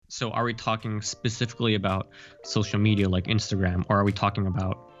So are we talking specifically about social media like Instagram, or are we talking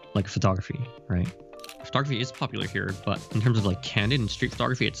about like photography, right? Photography is popular here, but in terms of like candid and street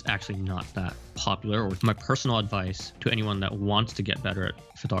photography, it's actually not that popular. Or my personal advice to anyone that wants to get better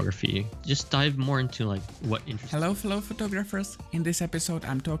at photography, just dive more into like what interests Hello fellow photographers. In this episode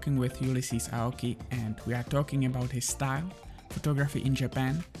I'm talking with Ulysses Aoki and we are talking about his style, photography in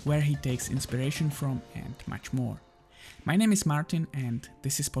Japan, where he takes inspiration from and much more. My name is Martin and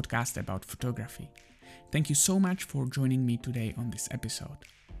this is podcast about photography. Thank you so much for joining me today on this episode.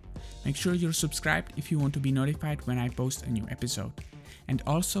 Make sure you're subscribed if you want to be notified when I post a new episode. And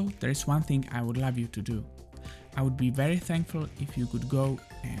also, there is one thing I would love you to do. I would be very thankful if you could go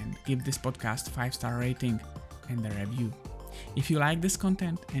and give this podcast 5-star rating and a review. If you like this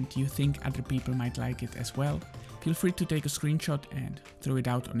content and you think other people might like it as well, feel free to take a screenshot and throw it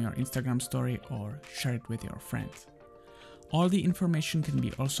out on your Instagram story or share it with your friends. All the information can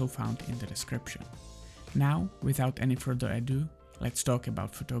be also found in the description. Now, without any further ado, let's talk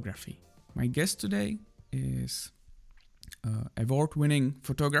about photography. My guest today is award-winning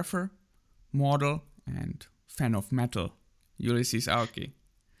photographer, model, and fan of metal, Ulysses Aoki.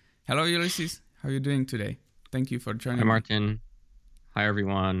 Hello, Ulysses. How are you doing today? Thank you for joining me. Hi, Martin. Hi,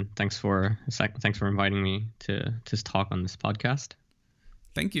 everyone. Thanks for inviting me to talk on this podcast.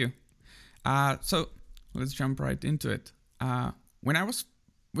 Thank you. So let's jump right into it. When I was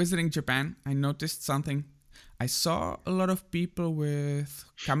visiting Japan, I noticed something. I saw a lot of people with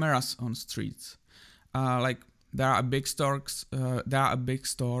cameras on streets. Like there are big stores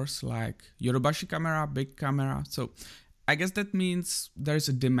like Yodobashi camera, big camera. So I guess that means there's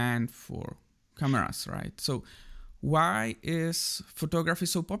a demand for cameras, right? So why is photography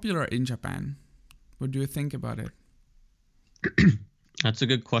so popular in Japan? What do you think about it? That's a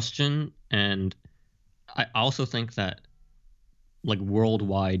good question. And I also think that like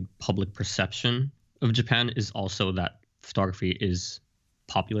worldwide public perception of Japan is also that photography is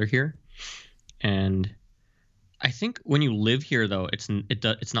popular here. And I think when you live here, though, it's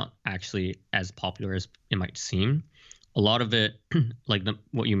not actually as popular as it might seem. A lot of it, like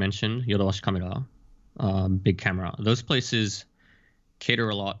what you mentioned, Yodobashi camera, big camera, those places cater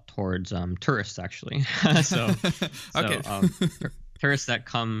a lot towards tourists, actually. Okay. Tourists that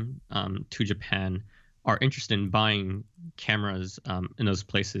come to Japan are interested in buying cameras in those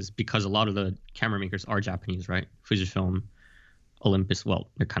places because a lot of the camera makers are Japanese, right? Fujifilm, Olympus,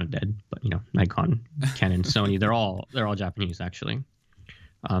 well, they're kind of dead, but Nikon, Canon, Sony, they're all Japanese actually.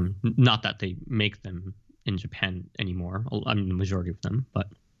 Not that they make them in Japan anymore. I mean, the majority of them, but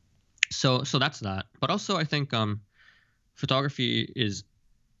so that's that. But also, I think photography is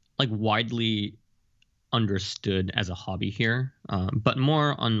like widely understood as a hobby here, but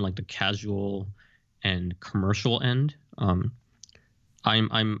more on like the casual and commercial end. I'm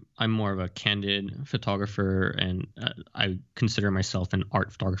more of a candid photographer, and I consider myself an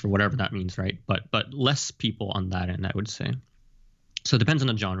art photographer, whatever that means, right? But less people on that end, I would say. So it depends on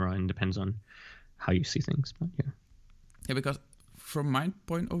the genre and depends on how you see things. But yeah, because from my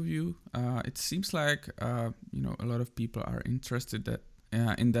point of view, it seems like a lot of people are interested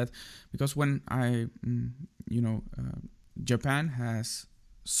in that, because when Japan has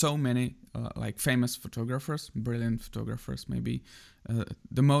so many like famous photographers, brilliant photographers, maybe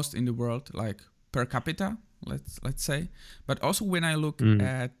the most in the world, like per capita, let's say. But also when I look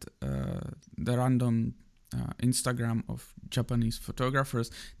at the random Instagram of Japanese photographers,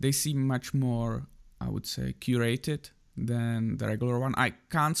 they seem much more, I would say, curated than the regular one. I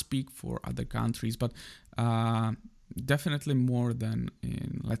can't speak for other countries, but definitely more than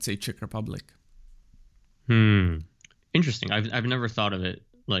in, let's say, Czech Republic. Interesting. I've never thought of it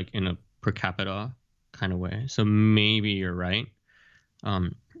like in a per capita kind of way. So maybe you're right.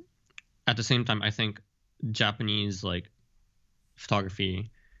 At the same time, I think Japanese like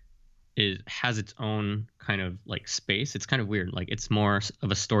photography has its own kind of like space. It's kind of weird. Like it's more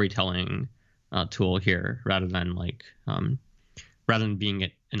of a storytelling tool here rather than being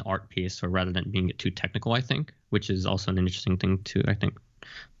an art piece, or rather than being it too technical, I think, which is also an interesting thing to, I think,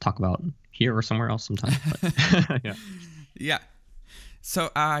 talk about here or somewhere else sometime. But, yeah. Yeah.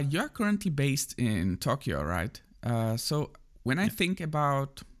 So you're currently based in Tokyo, right? So when I think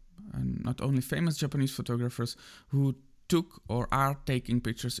about not only famous Japanese photographers who took or are taking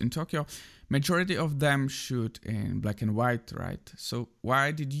pictures in Tokyo, majority of them shoot in black and white, right? So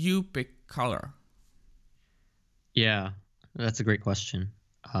why did you pick color? Yeah, that's a great question.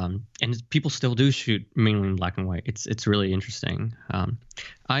 And people still do shoot mainly in black and white. It's really interesting.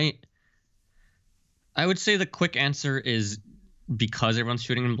 I would say the quick answer is because everyone's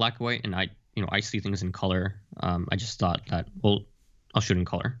shooting in black and white, and I see things in color. I just thought that, well, I'll shoot in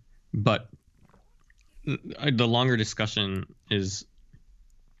color. But the longer discussion is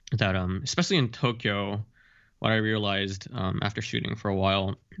that, especially in Tokyo, what I realized after shooting for a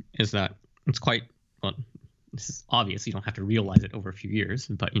while is that it's quite, well, this is obvious. You don't have to realize it over a few years,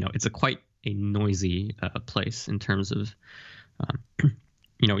 but it's quite a noisy place in terms of,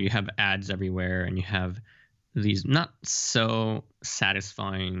 you have ads everywhere, and you have these not so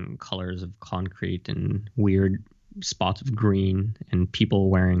satisfying colors of concrete and weird spots of green, and people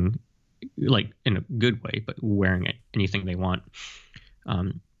wearing, like, in a good way, but wearing anything they want.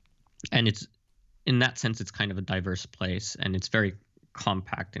 And it's, in that sense, it's kind of a diverse place, and it's very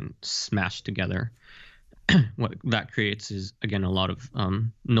compact and smashed together. What that creates is, again, a lot of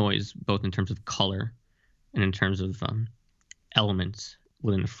noise, both in terms of color and in terms of elements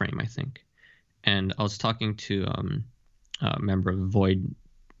within the frame, I think. And I was talking to members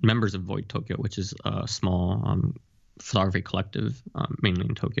of Void Tokyo, which is a small photography collective, mainly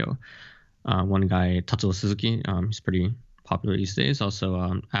in Tokyo. One guy, Tatsuo Suzuki, he's pretty popular these days.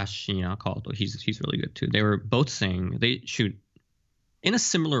 Also, Ash Shinya Kawato, he's really good too. They were both saying they shoot in a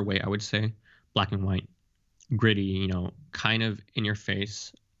similar way, I would say, black and white, gritty, kind of in your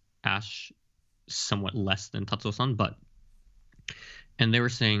face. Ash somewhat less than Tatsuo-san, and they were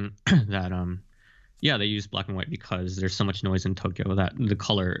saying that they use black and white because there's so much noise in Tokyo that the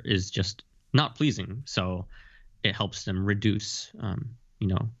color is just not pleasing. So it helps them reduce,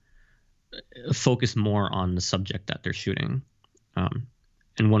 focus more on the subject that they're shooting.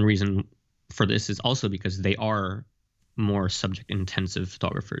 And one reason for this is also because they are more subject-intensive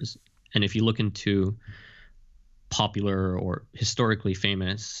photographers. And if you look into popular or historically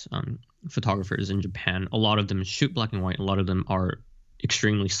famous photographers in Japan, a lot of them shoot black and white. A lot of them are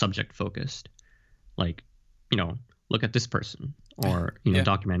extremely subject-focused. Like, look at this person, or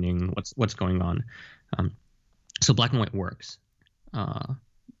documenting what's going on. So black and white works.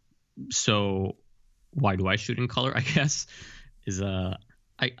 So why do I shoot in color? I guess is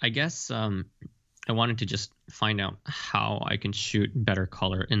I guess I wanted to just find out how I can shoot better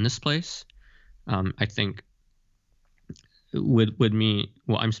color in this place. I think with me,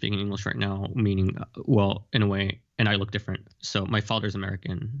 well, I'm speaking English right now, meaning, well, in a way, and I look different. So my father's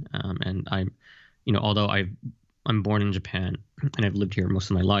American, and I'm, although I'm born in Japan and I've lived here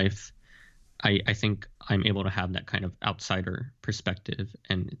most of my life, I think I'm able to have that kind of outsider perspective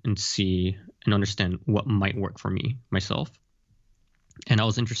and see and understand what might work for me myself. And I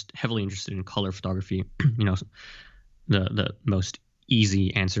was heavily interested in color photography. The most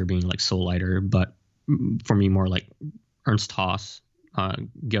easy answer being like Soul Lighter, but for me more like Ernst Haas,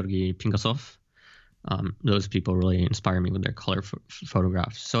 Georgy Pinkasov. Those people really inspire me with their color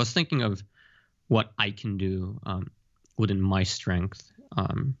photographs. So I was thinking of what I can do within my strength,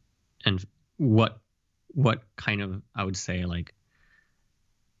 and what kind of, I would say, like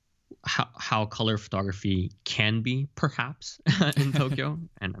how color photography can be perhaps in Tokyo.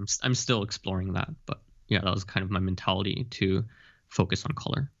 And I'm still exploring that, but yeah, that was kind of my mentality, to focus on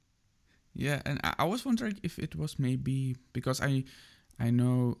color. Yeah, and I was wondering if it was maybe because I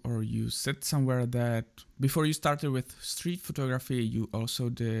know, or you said somewhere that before you started with street photography, you also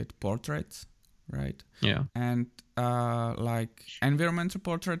did portraits, right? Yeah. And like environmental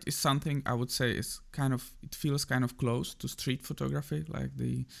portrait is something I would say is it feels kind of close to street photography, like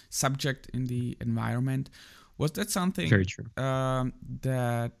the subject in the environment. Was that something very true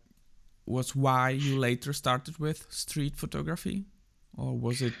that was why you later started with street photography, or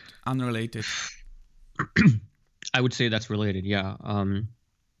was it unrelated? I would say that's related. Yeah.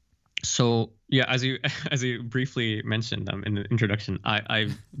 So yeah, as you briefly mentioned in the introduction,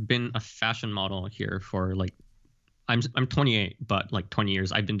 I've been a fashion model here for like, I'm 28, but like 20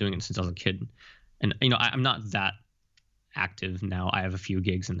 years. I've been doing it since I was a kid, and I'm not that active now. I have a few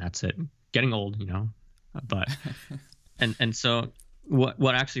gigs and that's it. Getting old, but and so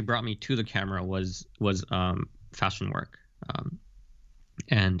what actually brought me to the camera was fashion work,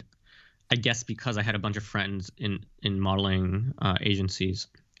 and I guess because I had a bunch of friends in modeling agencies,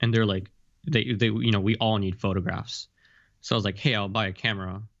 and they're like, they we all need photographs. So I was like, hey, I'll buy a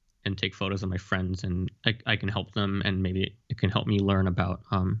camera and take photos of my friends, and I can help them, and maybe it can help me learn about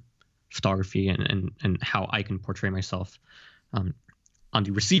photography and how I can portray myself on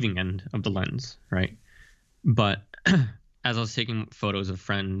the receiving end of the lens, right? But as I was taking photos of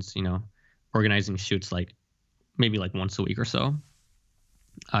friends, organizing shoots like maybe like once a week or so,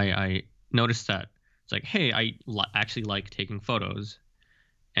 I noticed that it's like, hey, I actually like taking photos,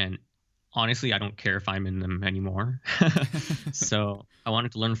 and honestly, I don't care if I'm in them anymore. So I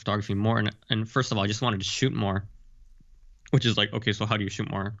wanted to learn photography more, and first of all, I just wanted to shoot more, which is like, okay, so how do you shoot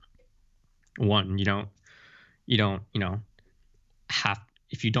more? One, you don't have,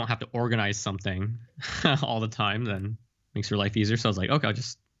 if you don't have to organize something all the time, then it makes your life easier. So I was like, okay, I'll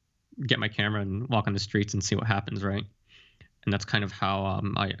just get my camera and walk on the streets and see what happens, right? And that's kind of how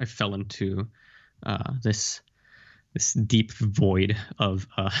I fell into this deep void of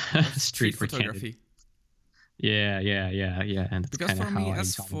street photography. Yeah. And that's because for me,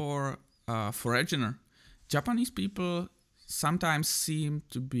 as for foreigner, Japanese people sometimes seem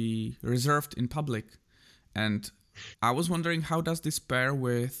to be reserved in public, and I was wondering, how does this pair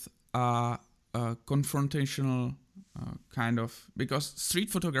with a confrontational kind of, because street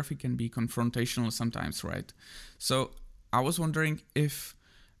photography can be confrontational sometimes, right? So I was wondering if,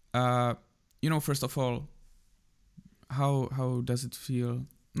 first of all, how does it feel?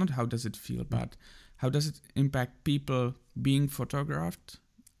 Not how does it feel, but how does it impact people being photographed?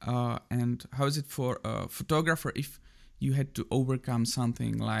 And how is it for a photographer if you had to overcome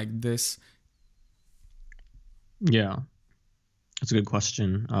something like this? Yeah, that's a good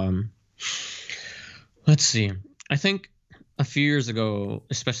question. Let's see. I think a few years ago,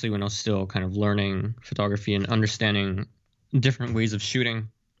 especially when I was still kind of learning photography and understanding different ways of shooting,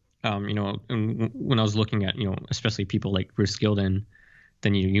 and when I was looking at, especially people like Bruce Gilden,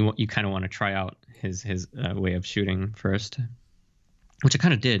 then you kind of want to try out his way of shooting first, which I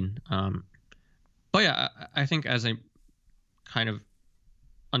kind of did. But yeah, I think as I kind of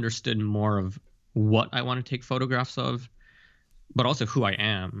understood more of what I want to take photographs of, but also who I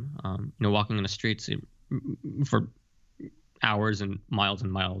am, walking in the streets for hours and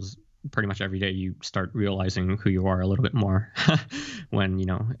miles pretty much every day, you start realizing who you are a little bit more when,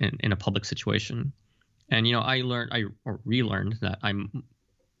 in a public situation. And, I relearned that I'm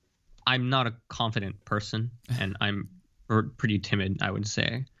not a confident person, and I'm pretty timid, I would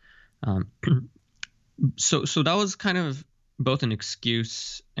say. So that was kind of both an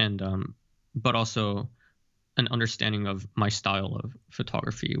excuse and, but also an understanding of my style of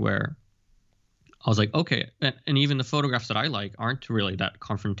photography, where I was like, okay, and even the photographs that I like aren't really that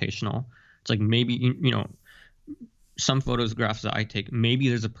confrontational. It's like maybe, some photographs that I take, maybe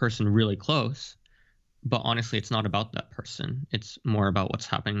there's a person really close, but honestly, it's not about that person. It's more about what's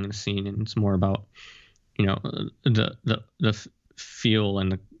happening in the scene, and it's more about, the feel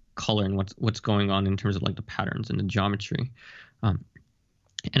and the color and what's going on in terms of like the patterns and the geometry.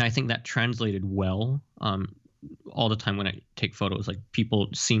 And I think that translated well all the time when I take photos. Like, people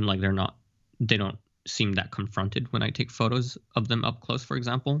seem like they don't seem that confronted when I take photos of them up close, for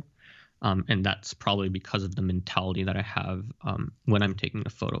example. And that's probably because of the mentality that I have when I'm taking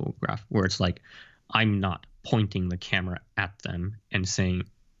a photograph, where it's like, I'm not pointing the camera at them and saying,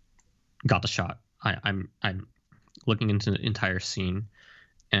 got the shot. I'm looking into the entire scene,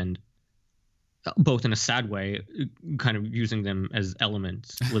 and both in a sad way, kind of using them as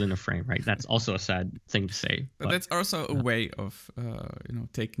elements within a frame, right? That's also a sad thing to say. But that's also a way of,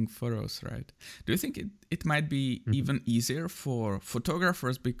 taking photos, right? Do you think it might be even easier for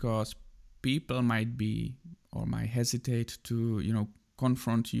photographers because people might be or might hesitate to,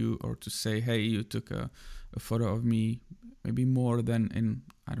 confront you or to say, hey, you took a photo of me, maybe more than in,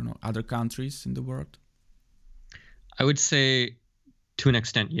 I don't know, other countries in the world? I would say to an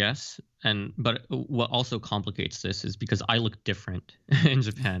extent, yes. But what also complicates this is because I look different in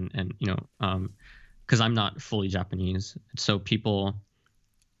Japan, and because I'm not fully Japanese, so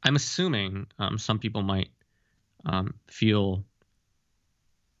I'm assuming some people might feel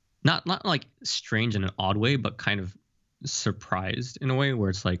not like strange in an odd way, but kind of surprised in a way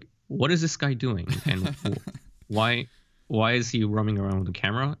where it's like, what is this guy doing, and why is he roaming around with a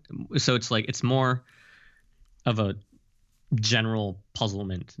camera? So it's like, it's more of a general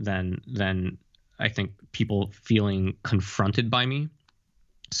puzzlement than I think people feeling confronted by me.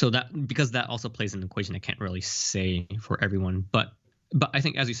 So because that also plays an equation, I can't really say for everyone, but I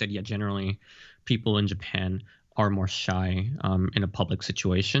think, as you said, yeah, generally people in Japan are more shy in a public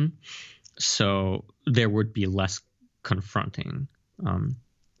situation, so there would be less confronting.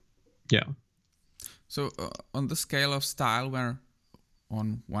 Yeah. So on the scale of style, where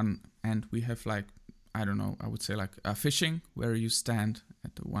on one end we have, like, I don't know, I would say like fishing, where you stand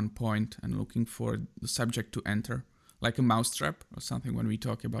at one point and looking for the subject to enter, like a mousetrap or something when we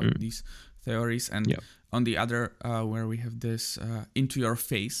talk about these theories. And on the other, where we have this into your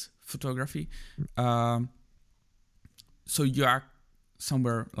face photography. So you are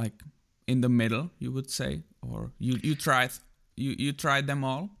somewhere like in the middle, you would say, or you tried them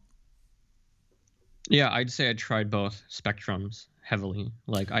all? Yeah, I'd say I tried both spectrums heavily.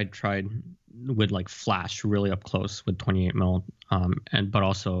 Like, I tried with like flash really up close with 28mm, but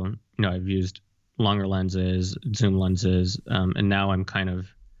also, I've used longer lenses, zoom lenses, and now I'm kind of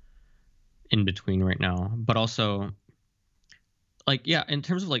in between right now. But also, like, yeah, in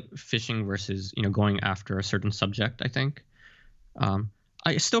terms of like fishing versus, going after a certain subject, I think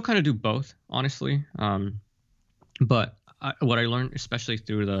I still kind of do both, honestly. But what I learned, especially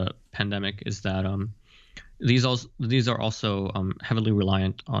through the pandemic, is that these are also heavily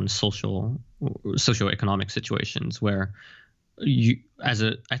reliant on socioeconomic situations where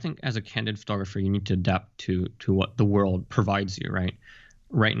I think as a candid photographer, you need to adapt to what the world provides you, right?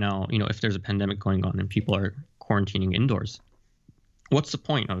 Right now, if there's a pandemic going on and people are quarantining indoors, what's the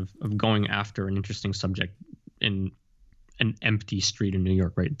point of going after an interesting subject in an empty street in New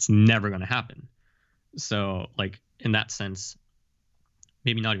York, right? It's never going to happen. So, like, in that sense,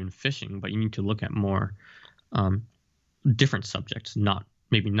 maybe not even fishing, but you need to look at more different subjects, not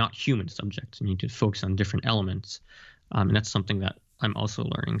human subjects. You need to focus on different elements, and that's something that I'm also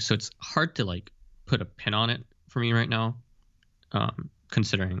learning. So it's hard to like put a pin on it for me right now,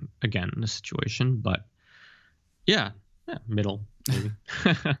 considering again the situation. But yeah, middle maybe.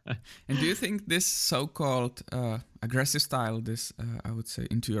 And do you think this so-called aggressive style, this I would say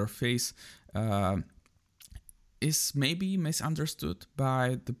into your face, is maybe misunderstood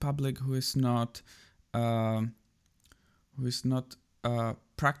by the public who is not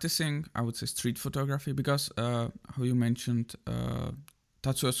practicing, I would say, street photography? Because how you mentioned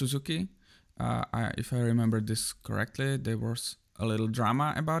Tatsuo Suzuki, if I remember this correctly, there was a little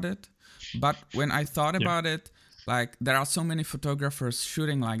drama about it. But when I thought about it, like, there are so many photographers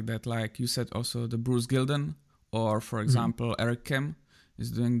shooting like that. Like you said, also the Bruce Gilden, or for example, Eric Kim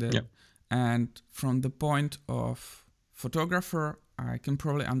is doing that. Yep. And from the point of photographer, I can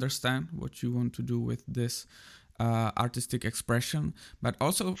probably understand what you want to do with this artistic expression. But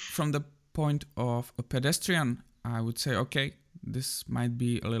also from the point of a pedestrian, I would say, okay, this might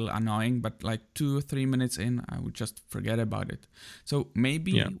be a little annoying, but like 2 or 3 minutes in, I would just forget about it. So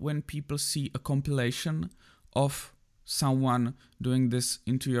maybe when people see a compilation of someone doing this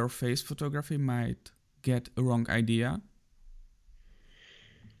into your face photography, might get a wrong idea.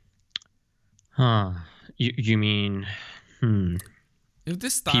 You mean if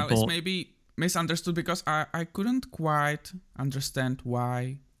this style is maybe misunderstood, because I couldn't quite understand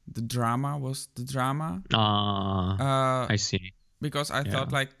why the drama was the drama. I see. Because I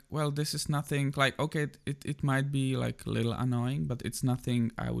thought like, well, this is nothing, like, okay, it might be like a little annoying, but it's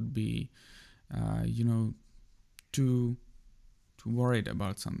nothing I would be too worried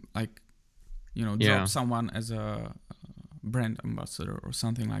about. Some, like, drop someone as a brand ambassador or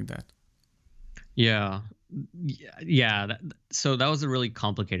something like that. So that was a really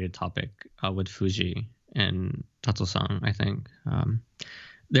complicated topic with Fuji and Tatsuo-san, I think.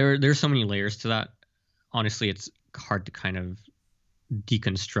 There's so many layers to that. Honestly, it's hard to kind of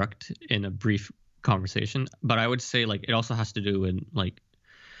deconstruct in a brief conversation, but I would say, like, it also has to do with, like,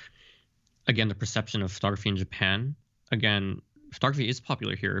 again, the perception of photography in Japan. Again, photography is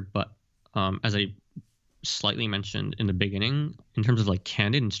popular here, but as I slightly mentioned in the beginning, in terms of like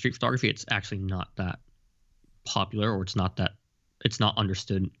candid and street photography, it's actually not that popular, or it's not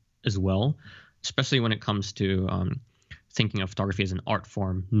understood as well, especially when it comes to thinking of photography as an art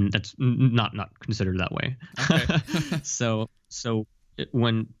form that's not considered that way. Okay. So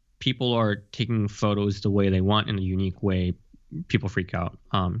when people are taking photos the way they want in a unique way, people freak out.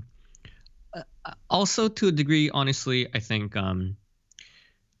 Also, to a degree, honestly, I think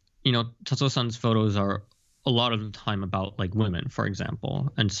Tatsuo-san's photos are a lot of the time about like women, for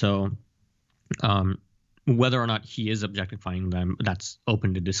example, and so whether or not he is objectifying them, that's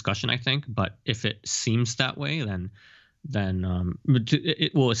open to discussion, I think. But if it seems that way, then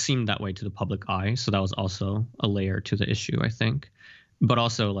it will seem that way to the public eye. So that was also a layer to the issue, I think. But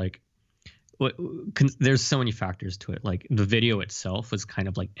also, like, there's so many factors to it. Like, the video itself was kind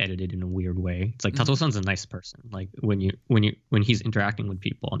of like edited in a weird way. It's like Tatsuo-san's a nice person. Like, when he's interacting with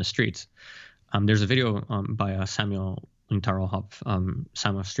people on the streets, there's a video by Samuel Intaro Hop,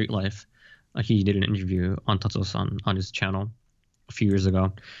 Samuel Street Life. He did an interview on Tatsuo-san on his channel a few years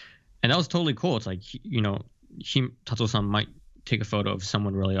ago, and that was totally cool. It's like, Tatsuo-san might take a photo of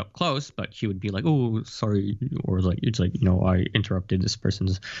someone really up close, but he would be like, "Oh, sorry," or like, it's like, I interrupted this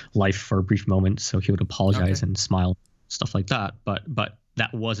person's life for a brief moment, so he would apologize and smile, stuff like that. But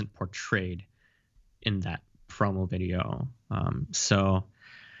that wasn't portrayed in that promo video. So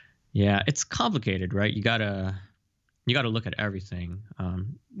yeah, it's complicated, right? You gotta look at everything.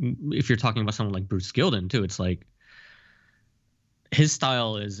 If you're talking about someone like Bruce Gilden too, it's like his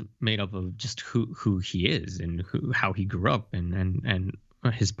style is made up of just who he is and how he grew up and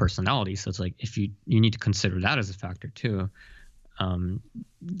his personality. So it's like, if you need to consider that as a factor too.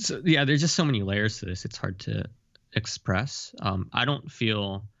 So yeah, there's just so many layers to this. It's hard to express. I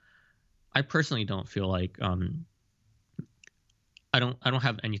personally don't feel like I don't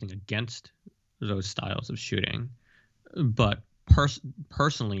have anything against those styles of shooting, but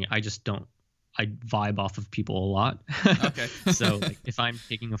personally, I vibe off of people a lot. Okay. So like if I'm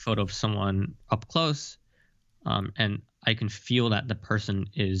taking a photo of someone up close, and I can feel that the person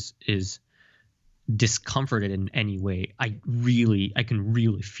is discomforted in any way, I can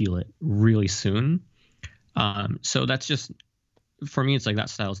really feel it really soon. So that's just, for me, it's like that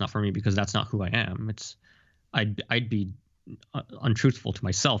style is not for me because that's not who I am. I'd be untruthful to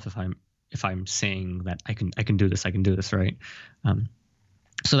myself if I'm saying that I can do this, right?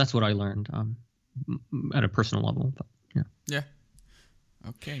 So that's what I learned at a personal level. But yeah. Yeah.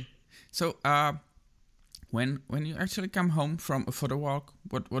 Okay. So when you actually come home from a photo walk,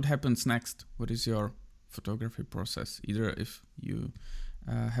 what happens next? What is your photography process? Either if you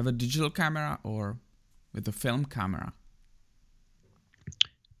have a digital camera or with a film camera.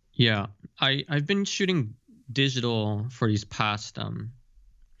 Yeah, I've been shooting digital for these past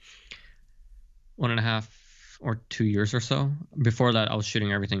 1.5 or 2 years or so. Before that, I was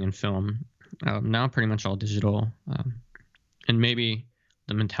shooting everything in film. Now pretty much all digital. And maybe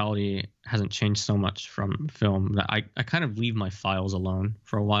the mentality hasn't changed so much from film that I kind of leave my files alone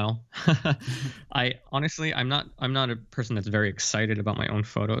for a while. I honestly, I'm not a person that's very excited about my own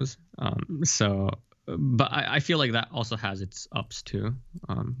photos. But I feel like that also has its ups too,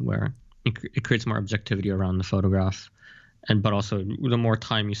 where it creates more objectivity around the photograph. But also the more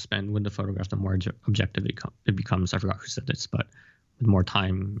time you spend with the photograph, the more objective it becomes. I forgot who said this, but more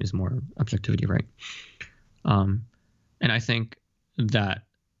time is more objectivity, right? And I think that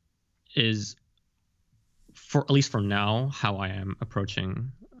is, for at least for now, how I am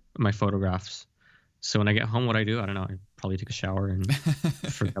approaching my photographs. So when I get home, what I do, I don't know. I probably take a shower and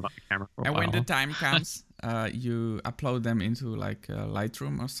forget about the camera for a And while. when the time comes, you upload them into like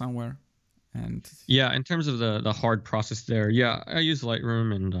Lightroom or somewhere. And yeah, in terms of the hard process there, yeah, I use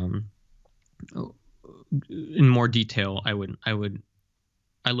Lightroom, and in more detail, I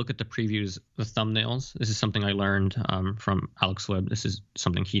look at the previews, the thumbnails. This is something I learned from Alex Webb. This is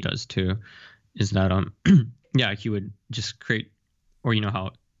something he does too, is that yeah, he would just create, or you know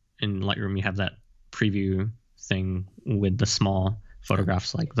how in Lightroom you have that preview thing with the small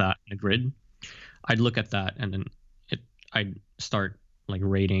photographs like that in a grid. I'd look at that, and then I'd start like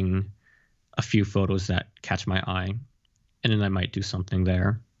rating a few photos that catch my eye, and then I might do something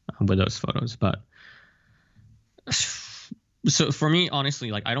there with those photos. But so for me,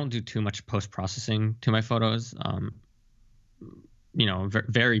 honestly, like I don't do too much post-processing to my photos. You know,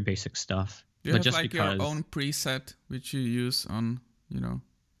 very basic stuff. do you But have just like because your own preset which you use on,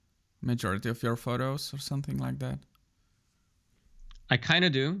 majority of your photos or something like that? I kind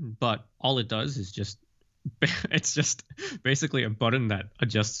of do, but all it does is it's just basically a button that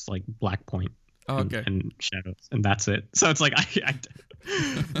adjusts like black point and shadows, and that's it. So it's like I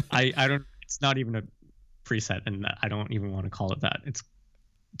don't. It's not even a preset, and I don't even want to call it that.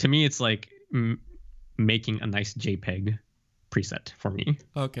 To me, it's like making a nice JPEG preset for me.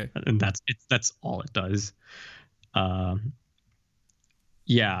 Okay. And that's all it does.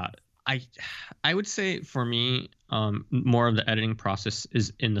 Yeah, I would say for me, more of the editing process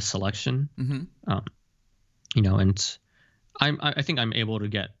is in the selection. Mm-hmm. And I think I'm able to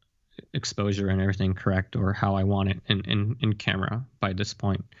get exposure and everything correct, or how I want it in camera by this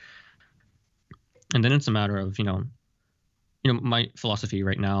point. And then it's a matter of, my philosophy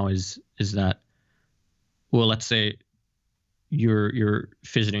right now is that, well, let's say you're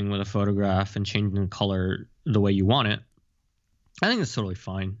fidgeting with a photograph and changing the color the way you want it. I think that's totally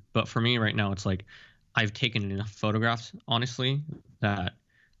fine. But for me right now, it's like I've taken enough photographs, honestly, that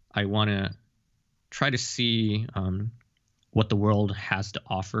I want to try to see what the world has to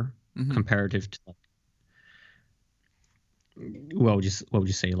offer, mm-hmm. comparative to, what would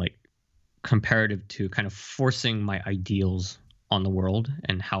you say, like comparative to kind of forcing my ideals on the world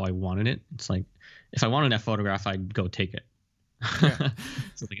and how I wanted it. It's like if I wanted that photograph, I'd go take it. Yeah.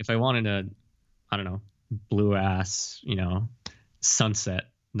 So like if I wanted I don't know, blue ass, sunset,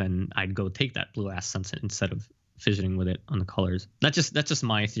 then I'd go take that blue ass sunset instead of fidgeting with it on the colors. That's just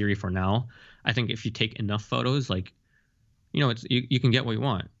my theory for now. I think if you take enough photos, like, it's you can get what you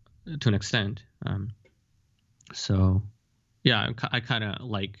want to an extent. So yeah, I kind of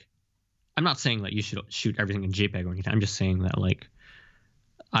like, I'm not saying that you should shoot everything in JPEG or anything. I'm just saying that like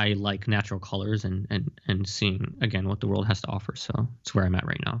I like natural colors and seeing again what the world has to offer. So it's where I'm at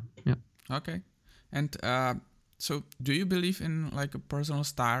right now. Yeah. Okay. And so do you believe in like a personal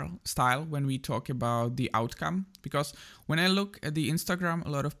style when we talk about the outcome? Because when I look at the Instagram, a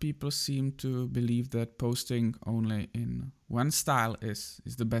lot of people seem to believe that posting only in one style is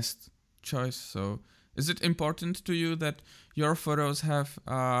the best choice. So Is it important to you that your photos have,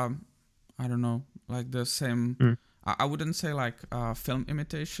 I don't know, like the same? I wouldn't say like film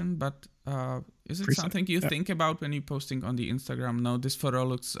imitation, but is it something you think about when you're posting on the Instagram? No, this photo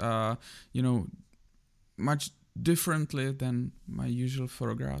looks, much differently than my usual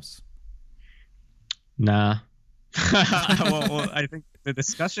photographs. Nah. well, I think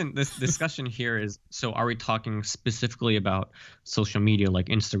this discussion here is, so are we talking specifically about social media like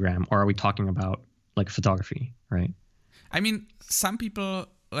Instagram, or are we talking about like photography, right? I mean, some people,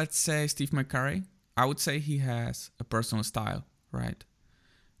 let's say Steve McCurry, I would say he has a personal style, right?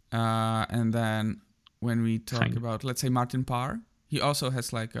 And then when we talk about, let's say Martin Parr, he also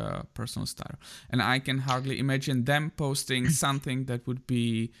has like a personal style. And I can hardly imagine them posting something that would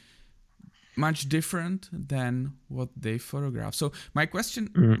be much different than what they photograph. So my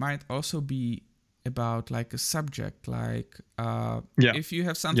question might also be about like a subject, like if you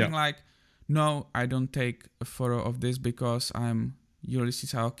have something like, no, I don't take a photo of this because I'm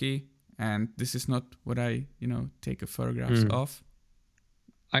Ulysses Aoki and this is not what I, take a photograph of.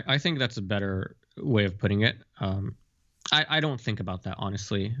 I think that's a better way of putting it. I don't think about that,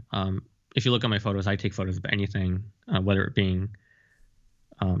 honestly. If you look at my photos, I take photos of anything, whether it being,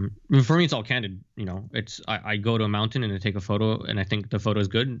 for me, it's all candid. It's I go to a mountain and I take a photo and I think the photo is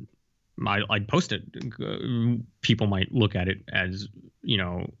good. I'd post it. People might look at it as,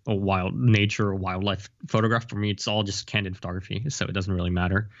 a wild nature or wildlife photograph. For me, it's all just candid photography, so it doesn't really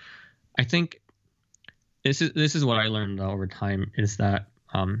matter. I think this is what I learned over time is that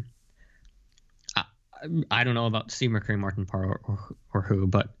I don't know about Steve McCurry, Martin Parr, or who,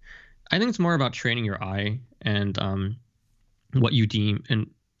 but I think it's more about training your eye and what you deem and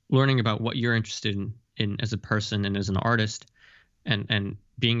learning about what you're interested in as a person and as an artist, and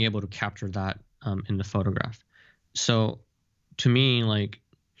being able to capture that in the photograph. So to me, like,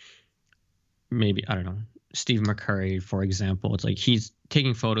 maybe, I don't know, Steve McCurry, for example, it's like he's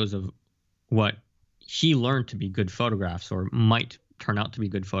taking photos of what he learned to be good photographs or might turn out to be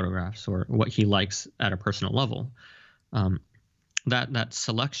good photographs or what he likes at a personal level. That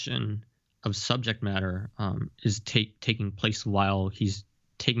selection of subject matter is taking place while he's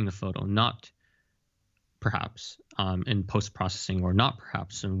taking the photo, not perhaps in post-processing, or not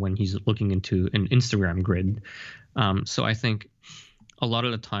perhaps and when he's looking into an Instagram grid. So I think a lot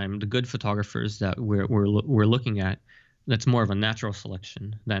of the time, the good photographers that we're looking at, that's more of a natural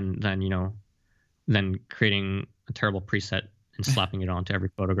selection than creating a terrible preset and slapping it onto every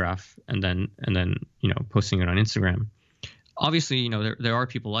photograph and then posting it on Instagram. Obviously, there are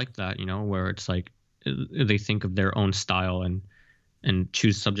people like that, where it's like they think of their own style and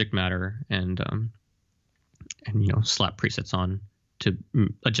choose subject matter and slap presets on to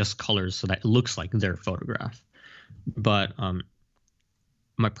adjust colors so that it looks like their photograph. But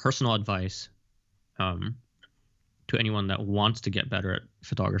my personal advice to anyone that wants to get better at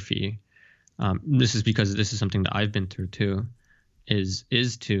photography, this is because this is something that I've been through too, is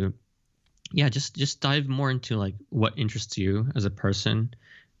to just dive more into like what interests you as a person,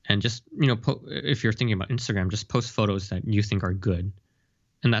 and just if you're thinking about Instagram, just post photos that you think are good,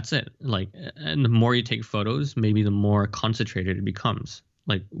 and that's it. Like, and the more you take photos, maybe the more concentrated it becomes.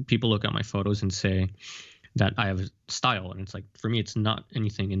 Like, people look at my photos and say that I have a style, and it's like, for me, it's not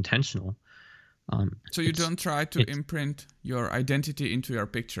anything intentional. So you don't try to imprint your identity into your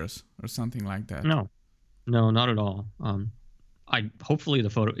pictures or something like that? No, not at all. Hopefully the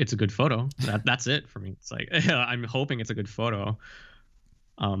photo, it's a good photo. That's it for me. It's like, I'm hoping it's a good photo.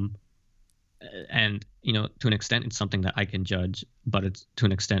 And to an extent, it's something that I can judge, but to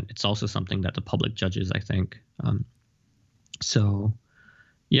an extent, it's also something that the public judges, I think. So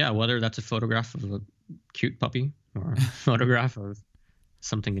yeah, whether that's a photograph of a cute puppy or a photograph of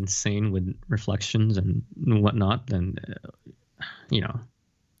something insane with reflections and whatnot, then yeah.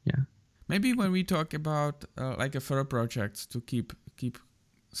 Maybe when we talk about like a photo project, to keep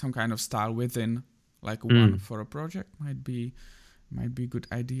some kind of style within like one photo project might be a good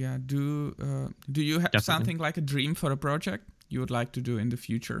idea. Do you have something like a dream for a project you would like to do in the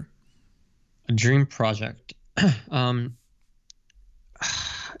future? A dream project.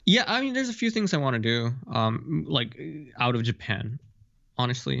 Yeah, I mean, there's a few things I want to do, like out of Japan,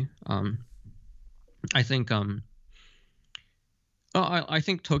 honestly. I think I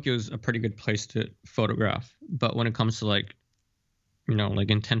think Tokyo's a pretty good place to photograph, but when it comes to like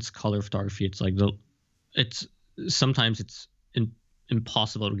intense color photography, it's like sometimes it's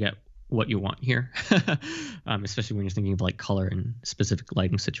impossible to get what you want here, especially when you're thinking of like color in specific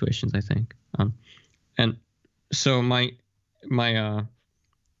lighting situations, I think. And so my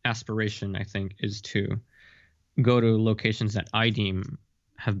aspiration, I think, is to go to locations that I deem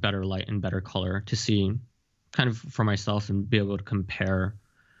have better light and better color to see kind of for myself and be able to compare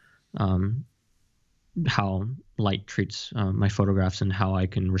how light treats my photographs and how I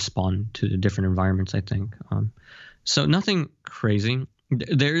can respond to the different environments, I think. So nothing crazy.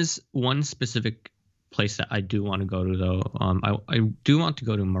 There's one specific place that I do want to go to, though. I do want to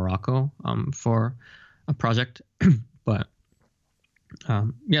go to Morocco for a project, but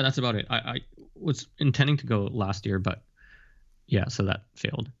yeah, that's about it. I was intending to go last year, but yeah, so that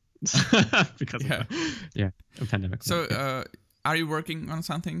failed because of the pandemic. So are you working on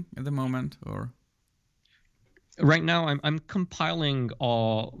something at the moment, or? Right now, I'm compiling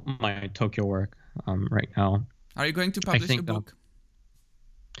all my Tokyo work right now. Are you going to publish a book?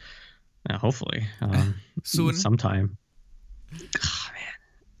 Hopefully. Soon? Sometime. Oh, man.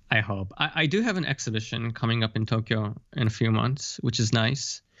 I hope. I do have an exhibition coming up in Tokyo in a few months, which is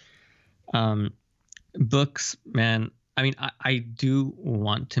nice. Books, man. I mean, I do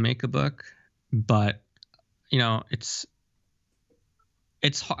want to make a book, but, you know,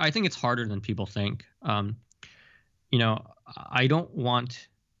 I think it's harder than people think. You know, I don't want,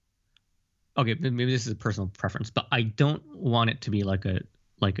 okay, maybe this is a personal preference, but I don't want it to be like a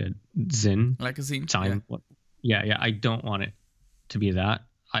zine. Like a zine? Time. Yeah. I don't want it to be that.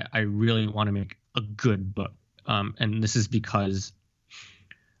 I really want to make a good book. And this is because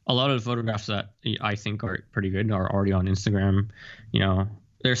a lot of the photographs that I think are pretty good are already on Instagram. You know,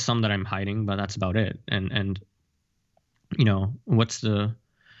 there's some that I'm hiding, but that's about it. And you know, what's the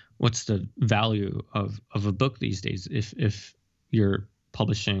value of a book these days if you're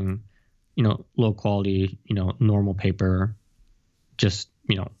publishing, you know, low quality, you know, normal paper, just,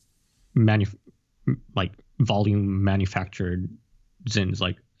 you know, like volume manufactured zines.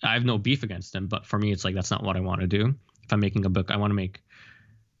 Like, I have no beef against them, but for me, it's like, that's not what I want to do. If I'm making a book, I want to make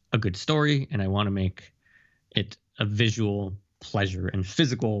a good story, and I want to make it a visual pleasure and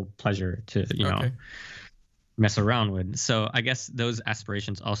physical pleasure to, you know, mess around with. So I guess those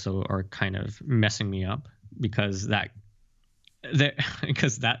aspirations also are kind of messing me up because that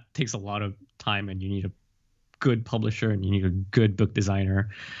takes a lot of time, and you need a good publisher and you need a good book designer.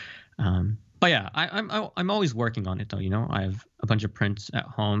 But yeah, I'm always working on it, though. You know, I have a bunch of prints at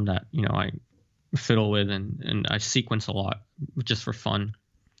home that, you know, I fiddle with and I sequence a lot just for fun.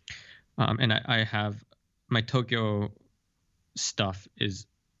 And I have my Tokyo stuff is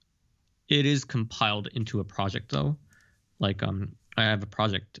compiled into a project, though. Like I have a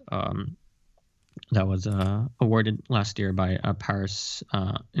project that was awarded last year by Paris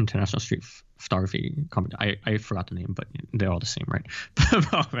International Street Photography Company. I forgot the name, but they're all the same, right?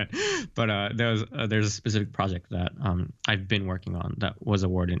 But there's a specific project that I've been working on that was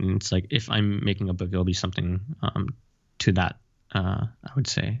awarded, and it's like, if I'm making a book, it'll be something to that. I would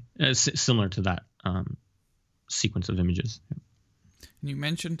say similar to that sequence of images. Yeah. You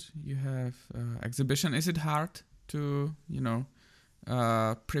mentioned you have exhibition. Is it hard to, you know,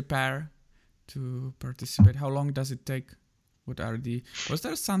 prepare to participate? How long does it take? Was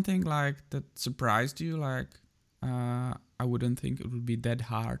there something like that surprised you? Like, I wouldn't think it would be that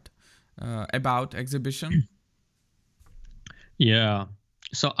hard about exhibition. Yeah.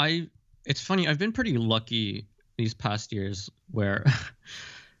 So it's funny. I've been pretty lucky these past years where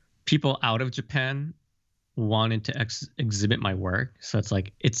people out of Japan wanted to exhibit my work. So it's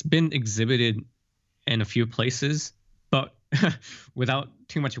like, it's been exhibited in a few places, but without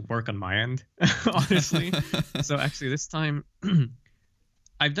too much work on my end, honestly. So actually this time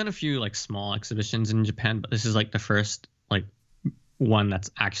I've done a few like small exhibitions in Japan, but this is like the first like one that's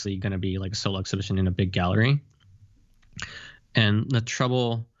actually going to be like a solo exhibition in a big gallery. And the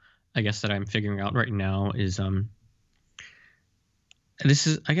trouble, I guess, that I'm figuring out right now is this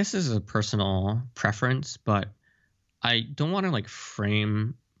is a personal preference, but I don't want to like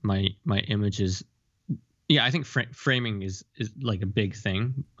frame my images. Yeah, I think framing is like a big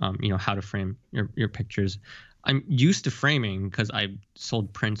thing. You know, how to frame your pictures. I'm used to framing because I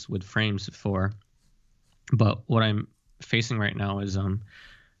sold prints with frames before, but what I'm facing right now is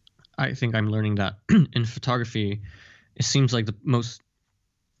I think I'm learning that in photography, it seems like the most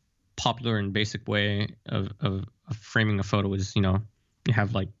popular and basic way of framing a photo is, you know, you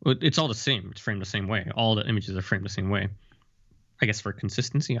have like, it's all the same. It's framed the same way. All the images are framed the same way. I guess for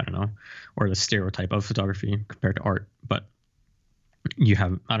consistency, I don't know, or the stereotype of photography compared to art. But you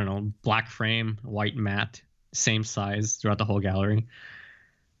have, I don't know, black frame, white matte, same size throughout the whole gallery.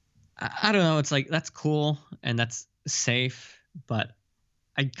 I don't know. It's like, that's cool and that's safe, but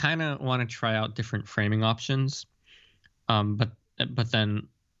I kind of want to try out different framing options. But then,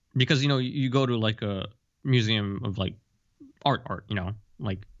 because, you know, you go to like a museum of like art, you know,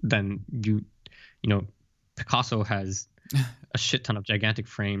 like then you know, Picasso has a shit ton of gigantic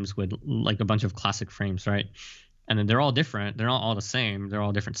frames with like a bunch of classic frames, right? And then they're all different. They're not all the same. They're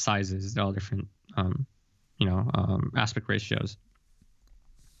all different sizes. They're all different, aspect ratios.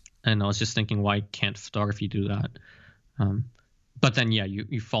 And I was just thinking, why can't photography do that? But then, yeah,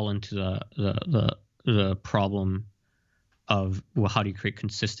 you fall into the problem of, well, how do you create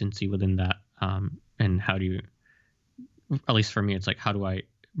consistency within that? And how do you, at least for me, it's like, how do I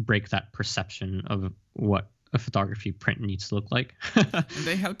break that perception of what a photography print needs to look like? And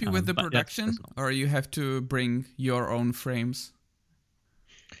they help you with the production, or you have to bring your own frames?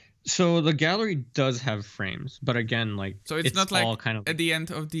 So the gallery does have frames, but again, like, so it's not like all kind of at the end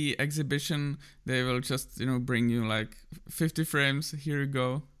of the exhibition they will just bring you like 50 frames. Here you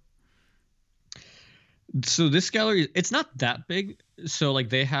go. So this gallery, it's not that big. So like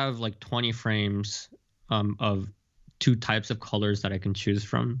they have like 20 frames of 2 types of colors that I can choose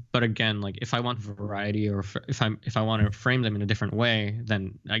from. But again, like if I want variety, or if I want to frame them in a different way,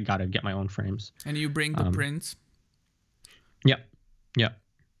 then I gotta get my own frames. And you bring the prints? Yep.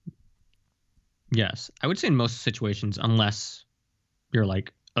 Yes, I would say in most situations, unless you're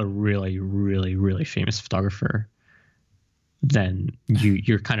like a really, really, really famous photographer, then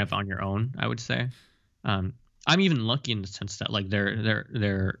you're kind of on your own, I would say. I'm even lucky in the sense that like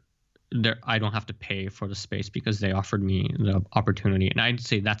they're I don't have to pay for the space because they offered me the opportunity, and I'd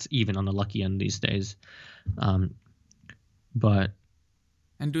say that's even on the lucky end these days. But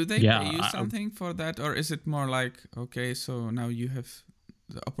and do they pay you something for that, or is it more like, okay, so now you have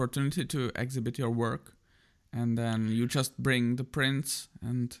the opportunity to exhibit your work, and then you just bring the prints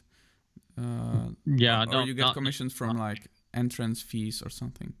and or you get commissions from like entrance fees or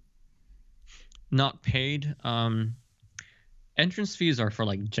something? Not paid. Entrance fees are for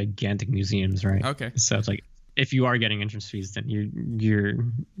like gigantic museums, right? Okay. So it's like, if you are getting entrance fees, then you're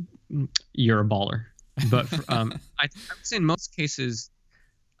a baller. But I would say in most cases,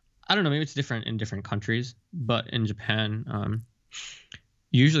 I don't know, maybe it's different in different countries, but in Japan,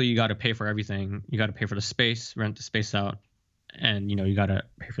 usually you got to pay for everything. You got to pay for the space, rent the space out, and you got to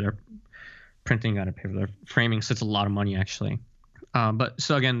pay for their printing, got to pay for their framing. So it's a lot of money actually. But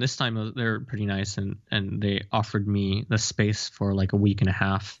so again, this time they're pretty nice, and they offered me the space for like a week and a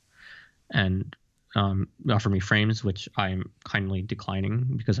half, and they offered me frames, which I'm kindly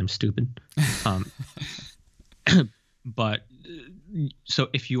declining because I'm stupid. But so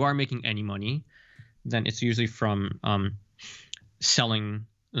if you are making any money, then it's usually from selling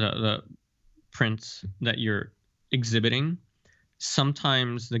the prints that you're exhibiting.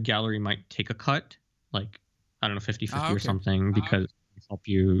 Sometimes the gallery might take a cut, like, I don't know, 50-50 or something, because they help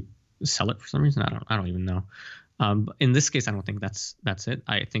you sell it for some reason. I don't even know. But in this case, I don't think that's it.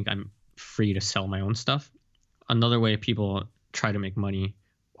 I think I'm free to sell my own stuff. Another way people try to make money,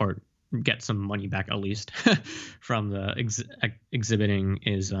 or get some money back at least from the exhibiting,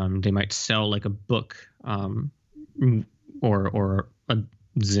 is they might sell like a book, or a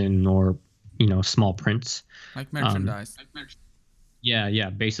zine, or small prints, like merchandise. Yeah,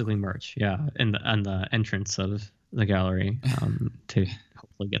 basically merch. Yeah, and the entrance of the gallery, to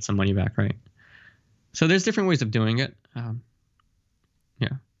hopefully get some money back, right? So there's different ways of doing it.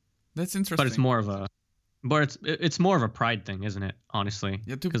 Yeah, that's interesting. But it's more of a pride thing, isn't it? Honestly,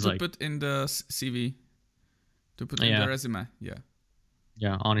 yeah, to put in the CV, to put in the resume. Yeah,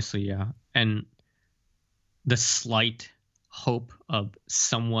 honestly, yeah, and the slight hope of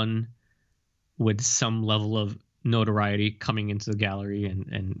someone with some level of notoriety coming into the gallery,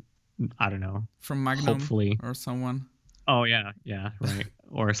 and I don't know, from Magnum, hopefully, or someone. Oh yeah, right.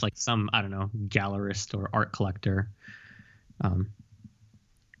 Or it's like some, I don't know, gallerist or art collector.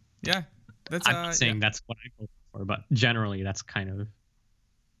 Yeah, that's. I'm not saying that's what I hope for, but generally that's kind of,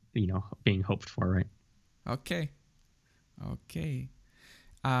 being hoped for, right? Okay.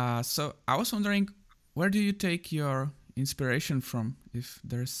 So I was wondering, where do you take your inspiration from, if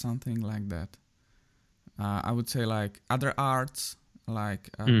there's something like that? I would say like other arts,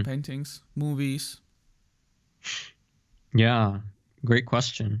 like paintings, movies. Yeah, great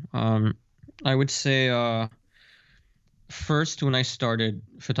question. I would say first, when I started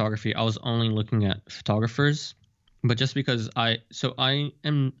photography, I was only looking at photographers, but just because I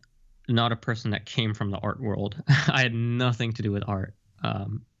am not a person that came from the art world. I had nothing to do with art.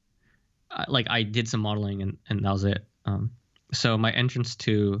 I did some modeling, and that was it. So my entrance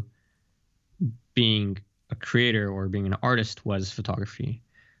to being a creator or being an artist was photography.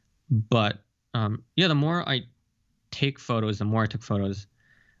 But the more I took photos,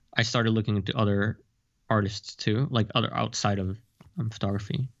 I started looking into other artists too, like other outside of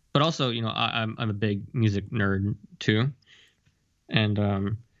photography. But also, I'm a big music nerd too,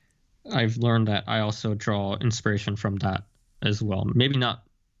 and I've learned that I also draw inspiration from that as well. Maybe not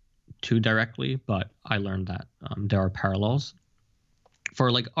too directly, but I learned that there are parallels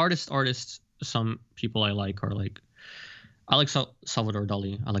for like artists. Some people I like are like I like Salvador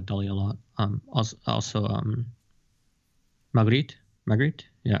Dali. I like Dali a lot. Also Magritte.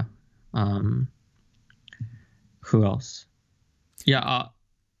 Yeah. Um, who else? Yeah.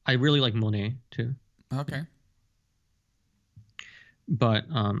 I really like Monet too. Okay. But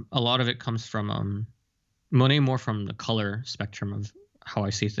a lot of it comes from Monet, more from the color spectrum of how I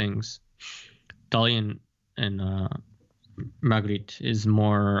see things. Dali and Magritte is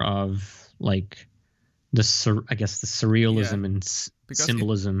more of like I guess the surrealism and because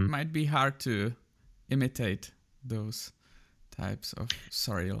symbolism. it might be hard to imitate those types of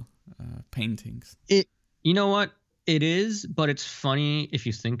surreal paintings. You know what? It is, but it's funny if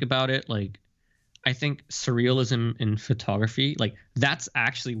you think about it. Like, I think surrealism in photography, like that's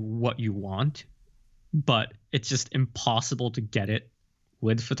actually what you want, but it's just impossible to get it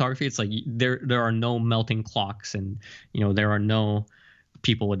with photography. It's like there are no melting clocks, and there are no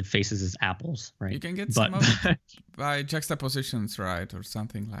people with faces as apples, right? You can get some of it by juxtapositions, right, or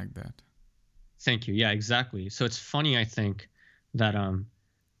something like that. Thank you. Yeah, exactly. So it's funny, I think, that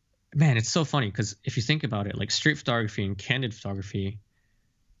man, it's so funny because if you think about it, like street photography and candid photography,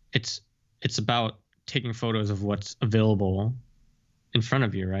 it's about taking photos of what's available in front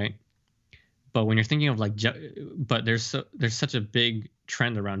of you, right? But when you're thinking of like, but there's such a big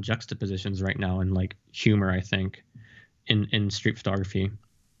trend around juxtapositions right now and like humor, I think, in street photography.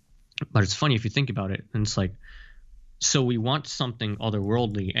 But it's funny if you think about it, and it's like, so we want something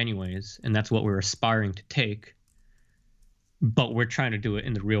otherworldly anyways, and that's what we're aspiring to take, but we're trying to do it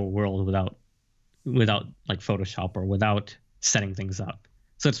in the real world without like Photoshop or without setting things up.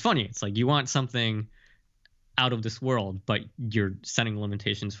 So it's funny. It's like you want something out of this world, but you're setting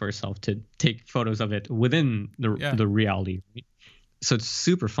limitations for yourself to take photos of it within the reality. Right? So it's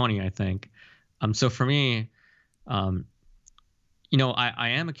super funny, I think. So for me, I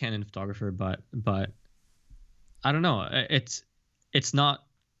am a candid photographer, but I don't know. It's not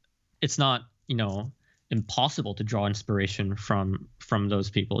impossible to draw inspiration from those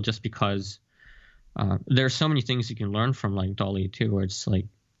people, just because there are so many things you can learn from like Dali too, where it's like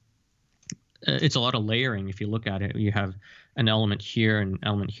it's a lot of layering. If you look at it, you have an element here and an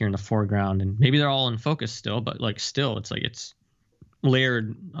element here in the foreground, and maybe they're all in focus still, but like still it's like it's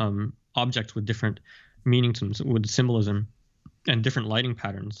layered objects with different meanings and with symbolism and different lighting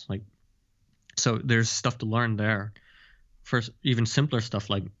patterns. Like, so there's stuff to learn there. For even simpler stuff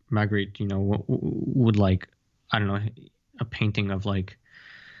like Magritte, would like, I don't know, a painting of like,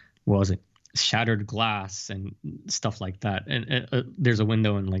 what was it, shattered glass and stuff like that. And there's a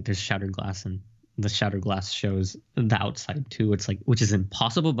window and like there's shattered glass, and the shattered glass shows the outside too. It's like, which is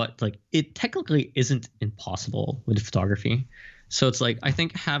impossible, but like it technically isn't impossible with photography. So it's like, I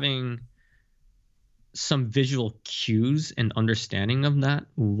think having some visual cues and understanding of that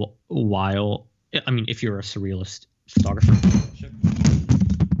while, I mean, if you're a surrealist photographer.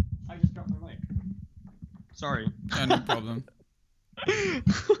 I just dropped my mic. Sorry. Yeah, no problem.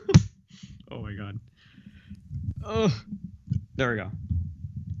 Oh my god. Oh, there we go.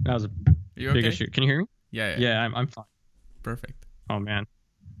 That was a big issue. Can you hear me? Yeah. Yeah, I'm fine. Perfect. Oh man.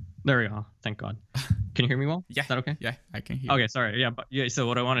 There we go. Thank God. Can you hear me well? Yeah. Is that okay? Yeah, I can hear. Okay, sorry. Yeah, but yeah. So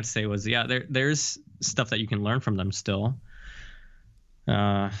what I wanted to say was, yeah, there's stuff that you can learn from them still.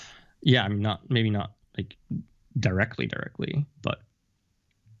 Yeah, I mean, maybe not like directly, but.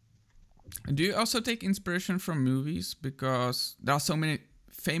 Do you also take inspiration from movies? Because there are so many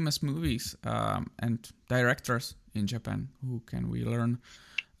famous movies and directors in Japan who can we learn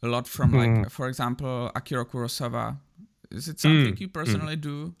a lot from, like, for example, Akira Kurosawa. Is it something you personally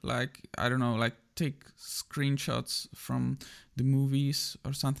do? Like, I don't know, like take screenshots from the movies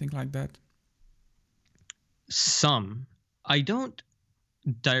or something like that? Some. I don't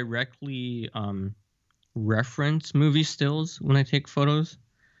directly reference movie stills when I take photos,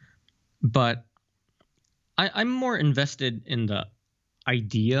 but I'm more invested in the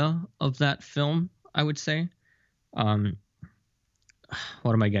idea of that film, I would say.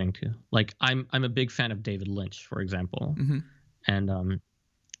 What am I getting to? Like, I'm a big fan of David Lynch, for example, and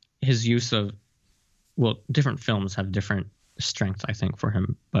his use of, well, different films have different strengths, I think, for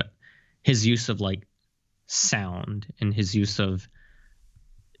him, but his use of like sound and his use of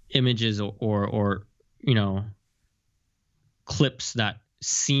images or clips that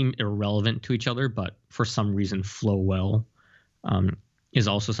seem irrelevant to each other but for some reason flow well, is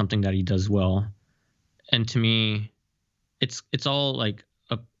also something that he does well. And to me, it's all like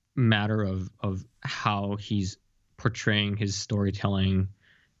a matter of how he's portraying his storytelling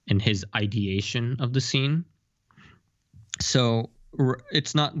and his ideation of the scene. So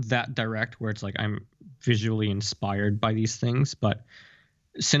it's not that direct where it's like I'm visually inspired by these things, but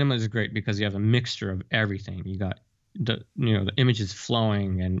cinema is great because you have a mixture of everything. You got the images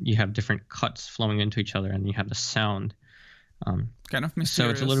flowing, and you have different cuts flowing into each other, and you have the sound. Kind of mysterious. So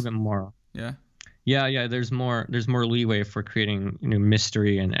it's a little bit more. Yeah. There's more leeway for creating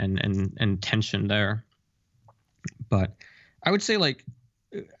mystery and tension there. But I would say like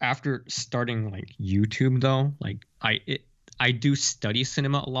after starting like YouTube though, like I do study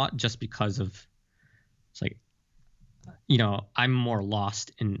cinema a lot just because of it's like I'm more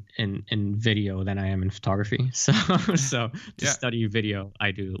lost in video than I am in photography. So to study video,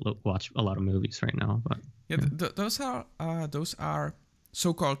 I do watch a lot of movies right now. But those are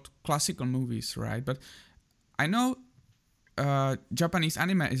so-called classical movies, right? But I know Japanese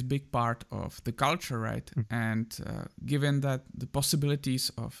anime is a big part of the culture, right? And given that the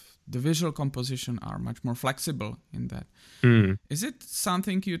possibilities of the visual composition are much more flexible in that, is it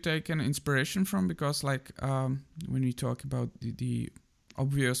something you take an inspiration from? Because like when we talk about the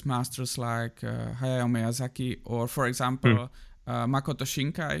obvious masters like Hayao Miyazaki or, for example, Makoto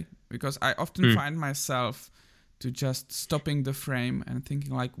Shinkai, because I often find myself to just stopping the frame and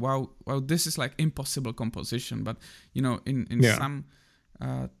thinking like, wow, this is like impossible composition. But in some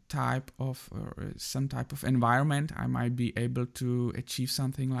type of environment, I might be able to achieve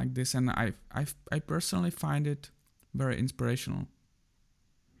something like this, and I personally find it very inspirational.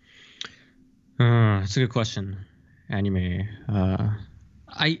 That's a good question. Anime.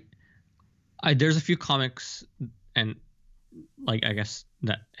 I there's a few comics and like I guess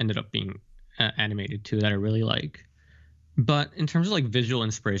that ended up being animated too that I really like, but in terms of like visual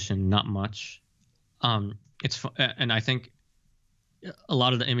inspiration, not much. It's and I think a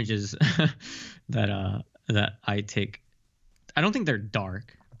lot of the images that I take, I don't think they're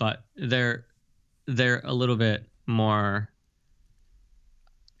dark, but they're a little bit more.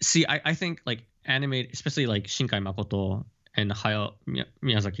 See, I think like animated, especially like Shinkai Makoto and Hayao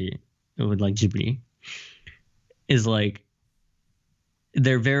Miyazaki with like Ghibli, is like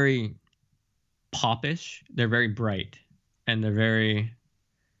they're very popish, they're very bright, and they're very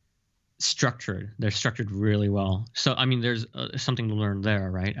structured. They're structured really well. So I mean, there's something to learn there,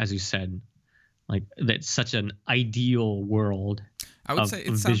 right? As you said, like that's such an ideal world. I would say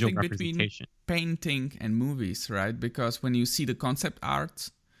it's something between painting and movies, right? Because when you see the concept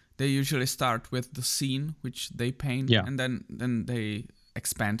arts, they usually start with the scene which they paint, and then they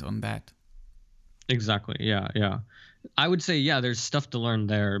expand on that. Exactly. Yeah. I would say, there's stuff to learn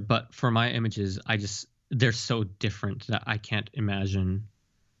there, but for my images, they're so different that I can't imagine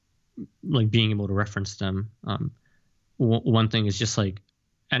like being able to reference them. One thing is just like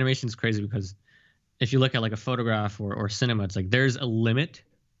animation's crazy because if you look at like a photograph or cinema, it's like there's a limit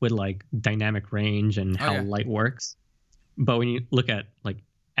with like dynamic range and how light works. But when you look at like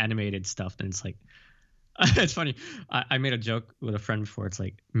animated stuff, then it's like, it's funny. I made a joke with a friend before. It's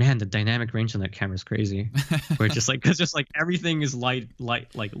like, man, the dynamic range on that camera is crazy. Where it's just like, because just like everything is light,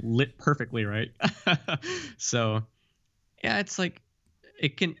 like lit perfectly, right? So, yeah, it's like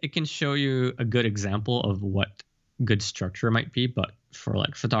it can show you a good example of what good structure might be. But for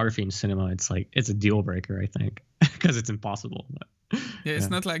like photography and cinema, it's like it's a deal breaker, I think, because it's impossible. But, it's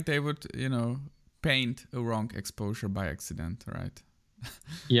not like they would, paint a wrong exposure by accident, right?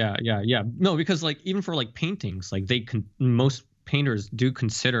 Yeah. No, because like even for like paintings, like most painters do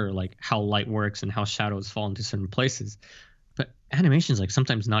consider like how light works and how shadows fall into certain places. But animation's like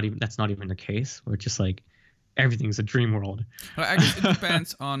sometimes that's not even the case. Where it's just like everything's a dream world. Well, I guess it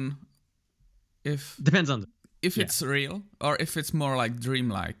depends on if it's real or if it's more like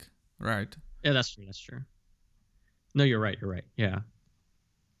dreamlike, right? Yeah, that's true. No, you're right. Yeah.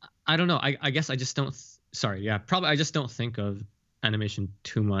 I don't know. I guess I just don't. Sorry. Yeah. Probably I just don't think of animation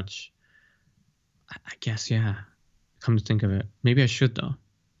too much. I guess, come to think of it, maybe I should though.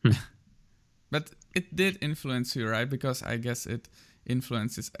 But it did influence you, right? Because I guess it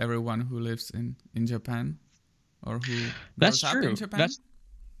influences everyone who lives in Japan or who grows up in Japan.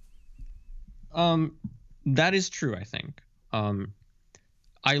 That is true, I think.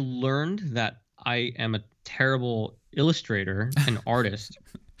 I learned that I am a terrible illustrator and artist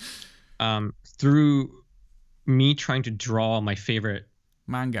through me trying to draw my favorite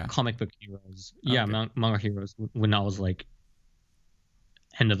manga comic book heroes. Manga heroes when I was like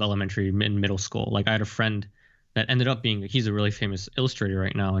end of elementary and middle school. Like I had a friend that ended up being, he's a really famous illustrator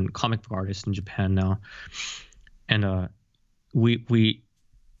right now and comic book artist in Japan now. And we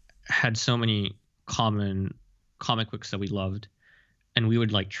had so many common comic books that we loved, and we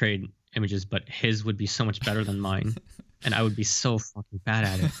would like trade images, but his would be so much better than mine. and I would be so fucking bad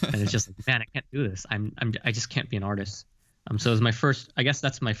at it. And it's just like, man, I can't do this. I just can't be an artist. So it was my first. I guess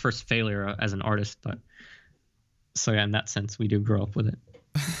that's my first failure as an artist. But so yeah, in that sense, we do grow up with it.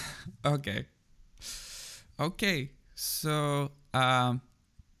 Okay. So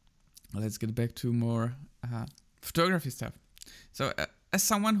let's get back to more photography stuff. So as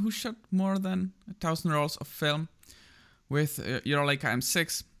someone who shot more than 1,000 rolls of film with your Leica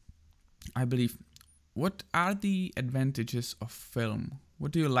M6, I believe, what are the advantages of film?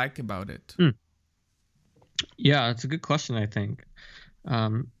 What do you like about it? Yeah, it's a good question, I think.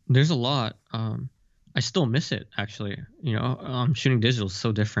 There's a lot. I still miss it, actually. Shooting digital is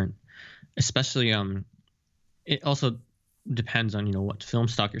so different. Especially, it also depends on, what film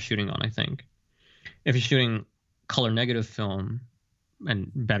stock you're shooting on, I think. If you're shooting color negative film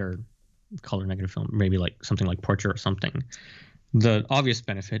and better color negative film, maybe like something like portrait or something, the obvious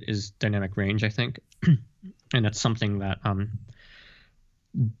benefit is dynamic range, I think. And that's something that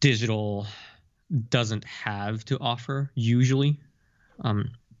digital doesn't have to offer usually.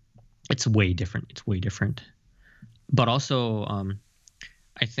 It's way different. But also,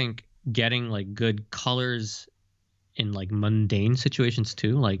 I think getting like good colors in like mundane situations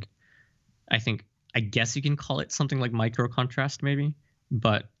too. Like, I guess you can call it something like micro contrast maybe,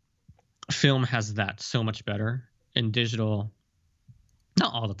 but film has that so much better. In digital,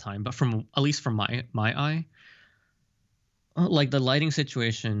 not all the time, but at least from my eye, like the lighting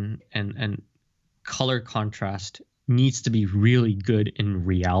situation and color contrast needs to be really good in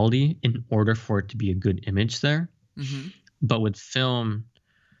reality in order for it to be a good image there. Mm-hmm. But with film,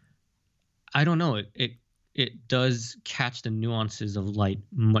 I don't know, it does catch the nuances of light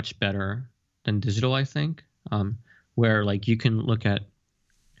much better than digital, I think. Where like you can look at,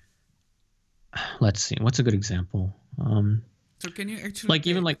 let's see, what's a good example? So can you actually like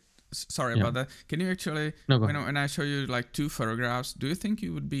even like sorry about that. Can you actually when I show you like two photographs, do you think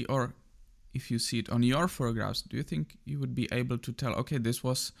you would be, or if you see it on your photographs, do you think you would be able to tell, okay, this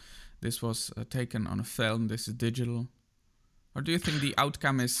was taken on a film, this is digital? Or do you think the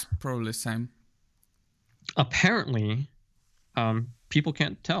outcome is probably the same? Apparently, people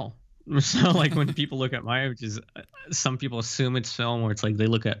can't tell. So like when people look at my images, some people assume it's film, or it's like they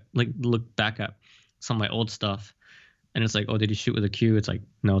look back at some of my old stuff, and it's like, oh, did you shoot with a Q? It's like,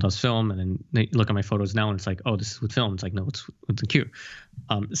 no, that's film. And then they look at my photos now, and it's like, oh, this is with film. It's like, no, it's with the Q.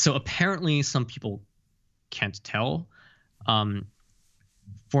 So apparently, some people can't tell.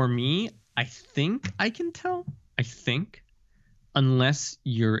 For me, I think I can tell. I think, unless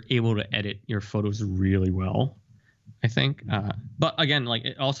you're able to edit your photos really well, I think. But again, like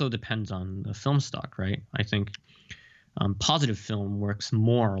it also depends on the film stock, right? I think positive film works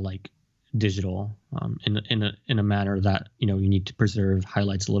more like digital in a manner that you need to preserve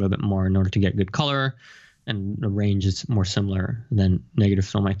highlights a little bit more in order to get good color, and the range is more similar than negative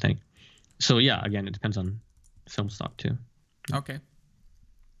film, I think. So yeah, again, it depends on film stock too. Okay.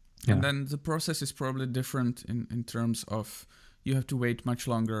 Yeah. And then the process is probably different in terms of you have to wait much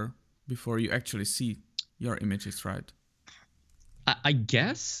longer before you actually see your images, right? I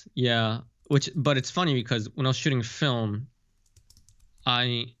guess, yeah. But it's funny because when I was shooting film,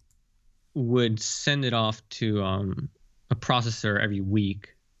 I would send it off to a processor every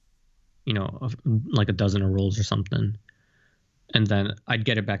week, like a dozen of rolls or something, and then I'd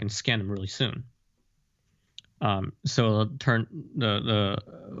get it back and scan them really soon. So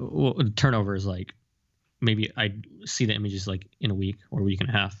the turnover is like, maybe I'd see the images like in a week or a week and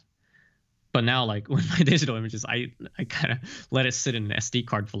a half. But now, like with my digital images, I kind of let it sit in an SD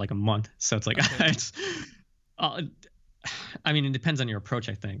card for like a month. So it's like, okay. I mean, it depends on your approach,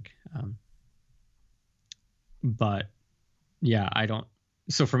 I think. But yeah, I don't.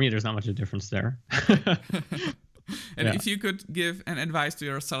 So for me, there's not much of a difference there. And if you could give an advice to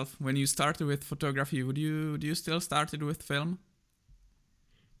yourself when you started with photography, do you still started with film?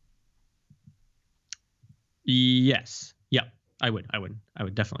 Yes. Yeah, I would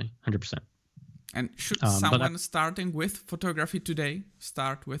definitely 100%. And should someone starting with photography today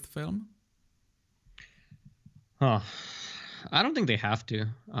start with film? I don't think they have to.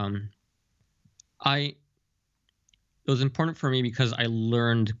 It was important for me because I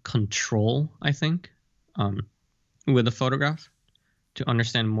learned control, I think, with the photograph, to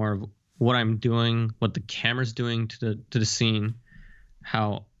understand more of what I'm doing, what the camera's doing to the scene,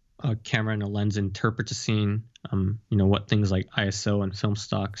 how a camera and a lens interprets a scene, what things like ISO and film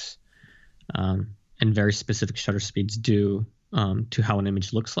stocks and very specific shutter speeds do to how an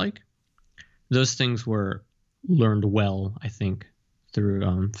image looks like. Those things were learned well, I think,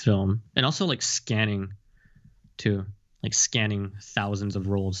 through film, and also like scanning too. Like scanning thousands of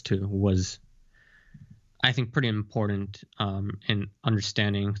rolls too was I think, pretty important in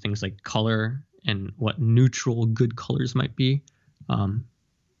understanding things like color and what neutral good colors might be.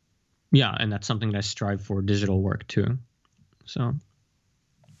 Yeah, and that's something that I strive for digital work too. So.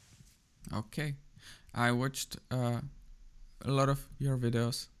 Okay. I watched a lot of your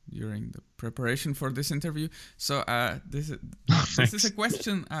videos during the preparation for this interview. So this is a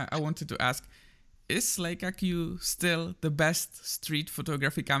question I wanted to ask. Is Leica Q still the best street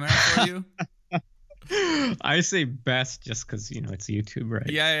photography camera for you? I say best just because, it's YouTube, right?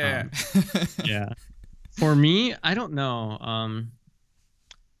 Yeah. Yeah. For me, I don't know.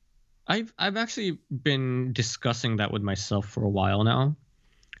 I've actually been discussing that with myself for a while now,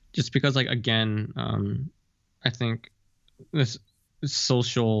 just because, like, again, I think this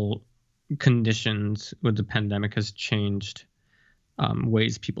social conditions with the pandemic has changed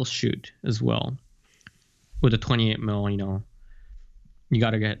ways people shoot as well. With a 28 mil, you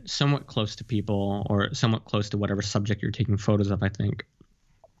got to get somewhat close to people or somewhat close to whatever subject you're taking photos of, I think.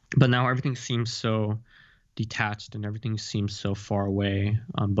 But now everything seems so detached and everything seems so far away,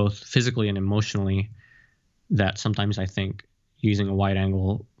 both physically and emotionally, that sometimes I think using a wide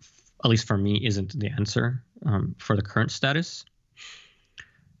angle, at least for me, isn't the answer for the current status.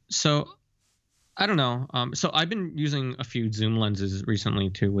 So I don't know. So I've been using a few zoom lenses recently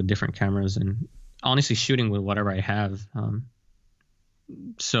too with different cameras, and honestly shooting with whatever I have.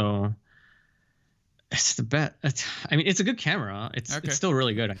 So it's the bet. I mean, it's a good camera. It's still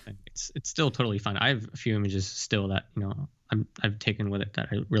really good. I think it's still totally fine. I have a few images still that I've taken with it that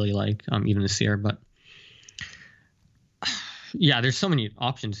I really like, even this year. But yeah, there's so many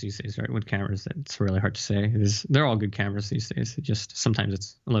options these days, right? With cameras, that it's really hard to say. They're all good cameras these days. It just sometimes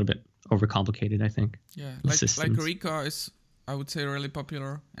it's a little bit overcomplicated, I think. Yeah, like Ricoh is, I would say, really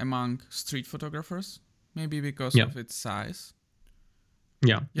popular among street photographers. Maybe because of its size.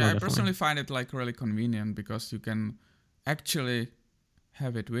 Yeah, I personally find it like really convenient because you can actually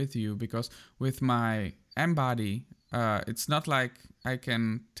have it with you. Because with my M body, it's not like I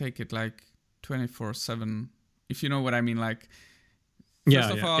can take it like 24/7. If you know what I mean, like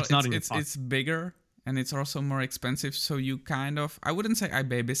first of all, it's bigger and it's also more expensive. So you kind of, I wouldn't say I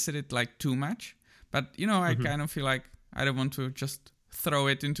babysit it like too much, but I kind of feel like I don't want to just throw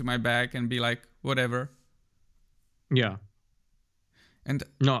it into my bag and be like whatever. Yeah. And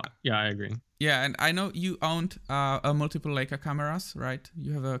I agree. Yeah, and I know you owned a multiple Leica cameras, right?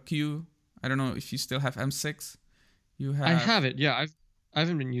 You have a Q. I don't know if you still have M6. I have it. Yeah, I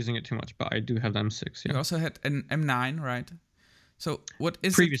haven't been using it too much, but I do have the M6. Yeah. You also had an M9, right? So what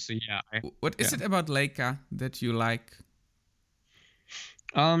is previously? What is it about Leica that you like?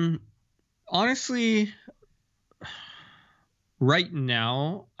 Honestly, right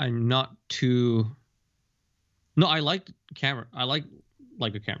now I'm not too. No, I like camera. I like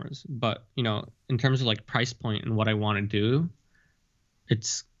Leica cameras, but in terms of like price point and what I want to do,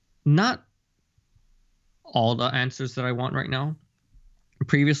 it's not all the answers that I want right now.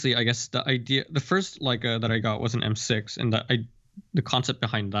 Previously, I guess the first Leica that I got was an M6, and the concept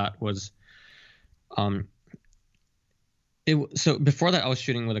behind that was, so before that I was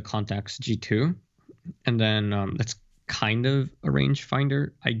shooting with a Contax G2, and then that's kind of a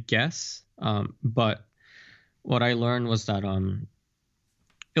rangefinder, I guess. But what I learned was that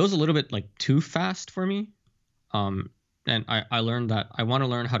it was a little bit like too fast for me. And I learned that I want to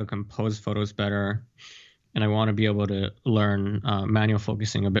learn how to compose photos better, and I want to be able to learn manual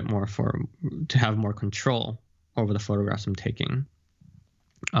focusing a bit more to have more control over the photographs I'm taking.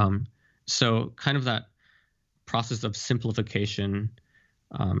 So kind of that process of simplification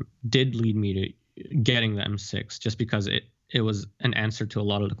did lead me to getting the M6, just because it was an answer to a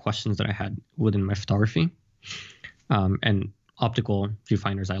lot of the questions that I had within my photography. And optical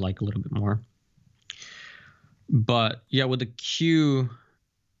viewfinders I like a little bit more. But yeah, with the Q,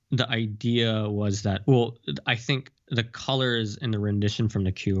 the idea was that, well, I think the colors in the rendition from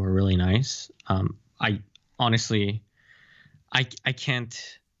the Q are really nice. I honestly, I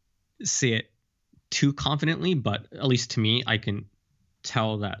can't say it too confidently, but at least to me, I can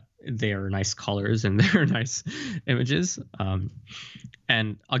tell that they are nice colors and they're nice images.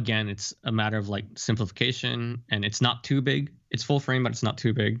 And again, it's a matter of like simplification, and it's not too big. It's full frame, but it's not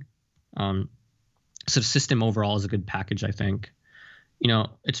too big. So the system overall is a good package, I think.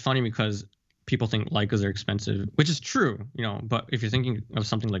 It's funny because people think Leicas are expensive, which is true, but if you're thinking of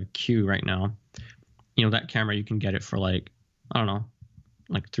something like a Q right now, that camera, you can get it for like, I don't know,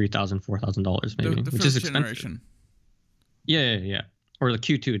 like $3,000, $4,000 maybe, which is expensive. Generation. Yeah. Or the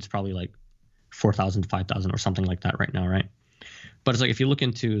Q2, it's probably like 4,000, 5,000 or something like that right now, right? But it's like, if you look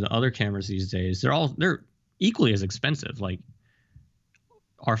into the other cameras these days, they're equally as expensive. Like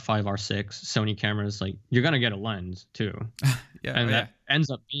R5, R6, Sony cameras, like you're gonna get a lens too, that ends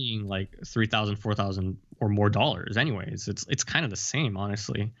up being like $3,000, $4,000 or more dollars. Anyways, it's kind of the same,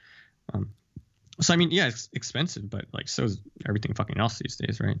 honestly. So I mean, yeah, it's expensive, but like so is everything fucking else these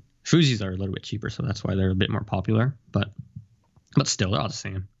days, right? Fujis are a little bit cheaper, so that's why they're a bit more popular. But still, they're all the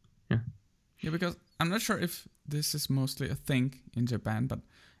same. Yeah. Yeah, because I'm not sure if this is mostly a thing in Japan, but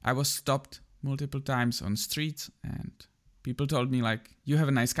I was stopped multiple times on streets and people told me like, "You have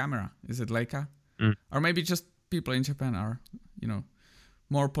a nice camera. Is it Leica?" Or maybe just people in Japan are,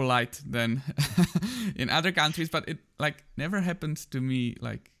 more polite than in other countries, but it like never happened to me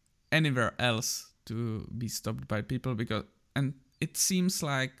like anywhere else to be stopped by people and it seems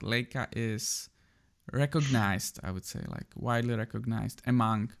like Leica is recognized, I would say, like widely recognized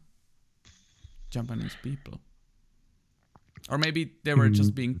among Japanese people. Or maybe they were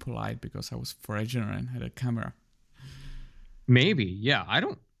just being polite because I was foreigner and had a camera. Maybe, yeah. I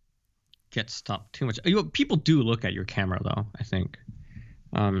don't get stopped too much. People do look at your camera though, I think.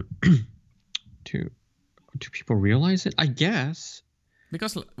 Do people realize it? I guess.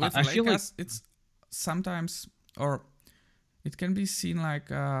 Because with I feel like it's sometimes, or it can be seen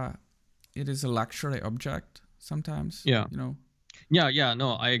like it is a luxury object sometimes. Yeah. Yeah,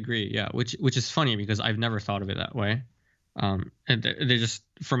 no, I agree. Yeah, which is funny because I've never thought of it that way. And they're just,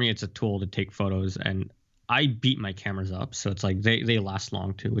 for me, it's a tool to take photos, and I beat my cameras up, so it's like they last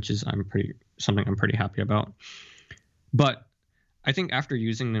long too, which is something I'm pretty happy about. But I think after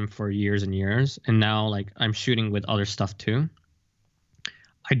using them for years and years, and now like I'm shooting with other stuff too,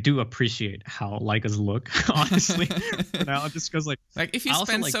 I do appreciate how Leicas look, honestly. Now just because like if you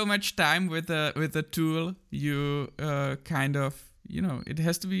spend so much time with a tool, you kind of it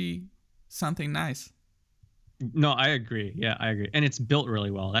has to be something nice. No, I agree. Yeah, I agree, and it's built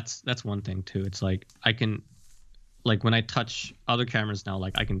really well. That's one thing too. It's like I can, like when I touch other cameras now,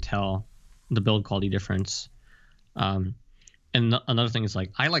 like I can tell the build quality difference. And another thing is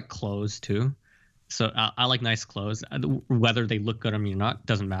like I like clothes too. So I like nice clothes. Whether they look good on me or not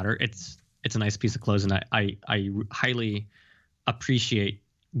doesn't matter. It's a nice piece of clothes, and I highly appreciate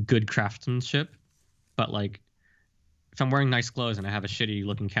good craftsmanship. But like, if I'm wearing nice clothes and I have a shitty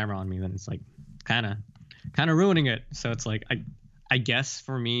looking camera on me, then it's like kind of ruining it. So it's like I guess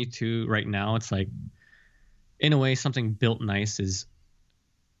for me too right now, it's like in a way something built nice is.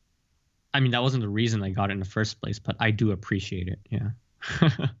 I mean, that wasn't the reason I got it in the first place, but I do appreciate it. Yeah.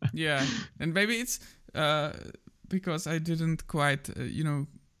 Yeah, and maybe it's because I didn't quite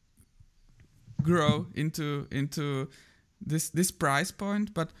grow into this price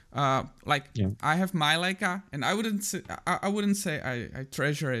point, but I have my Leica, and I wouldn't say I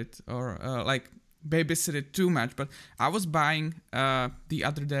treasure it or like babysit it too much, but I was buying the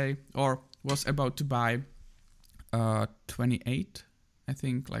other day, or was about to buy 28, I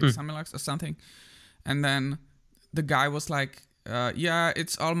think, like Samilux or something, and then the guy was like, yeah,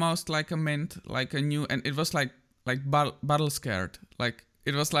 it's almost like a mint, like a new, and it was like battle scared, like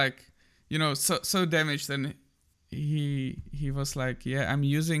it was like so damaged, and he was like, yeah, I'm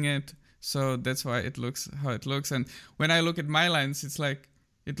using it, so that's why it looks how it looks. And when I look at my lens, it's like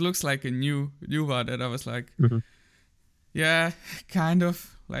it looks like a new one, and I was like, yeah, kind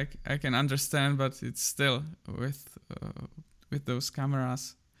of like I can understand, but it's still with those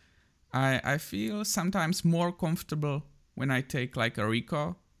cameras, I feel sometimes more comfortable when I take like a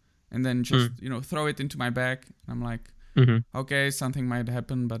Ricoh and then just throw it into my bag. I'm like, okay, something might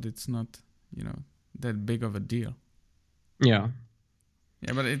happen, but it's not that big of a deal. Yeah,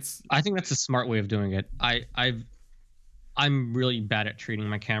 but I think that's a smart way of doing it. I'm really bad at treating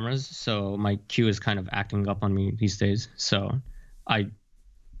my cameras, so my Q is kind of acting up on me these days. So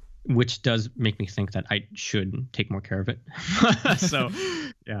which does make me think that I should take more care of it. So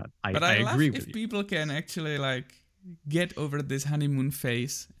yeah, I agree with you. If people can actually like get over this honeymoon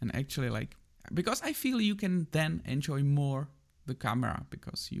phase and actually like, because I feel you can then enjoy more the camera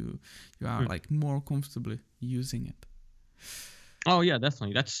because you are like more comfortably using it. Oh yeah,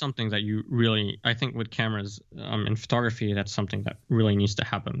 definitely. That's something that you really, I think with cameras in photography, that's something that really needs to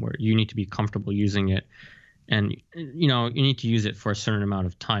happen, where you need to be comfortable using it, and you need to use it for a certain amount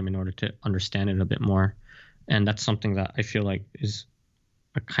of time in order to understand it a bit more. And that's something that I feel like is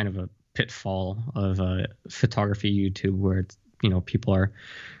a kind of a pitfall of photography YouTube, where it's, people are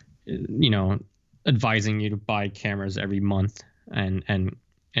advising you to buy cameras every month, and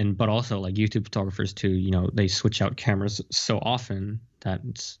but also like YouTube photographers too, they switch out cameras so often that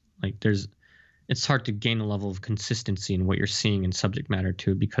it's like it's hard to gain a level of consistency in what you're seeing in subject matter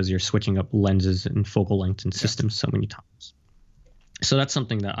too, because you're switching up lenses and focal lengths and systems so many times. So that's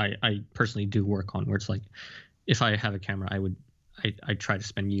something that I personally do work on, where it's like, if I have a camera, I try to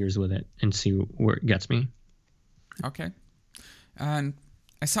spend years with it and see where it gets me. Okay. And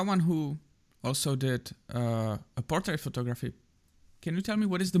as someone who also did a portrait photography, can you tell me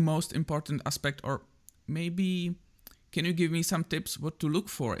what is the most important aspect, or maybe can you give me some tips what to look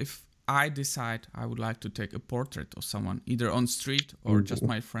for if I decide I would like to take a portrait of someone, either on street or just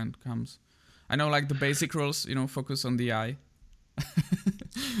my friend comes? I know, like, the basic rules, focus on the eye.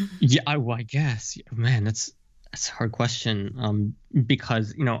 Yeah, I guess, man, that's a hard question.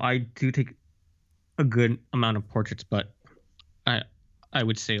 Because I do take a good amount of portraits, but I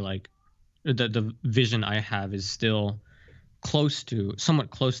would say, like, the vision I have is still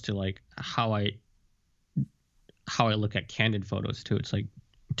somewhat close to like how I look at candid photos too. It's like,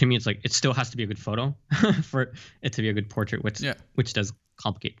 to me, it's like it still has to be a good photo for it to be a good portrait, which does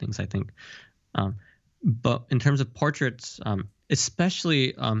complicate things, I think. But in terms of portraits,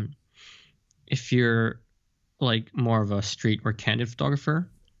 especially if you're like more of a street or candid photographer,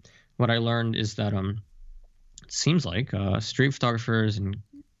 what I learned is that it seems like street photographers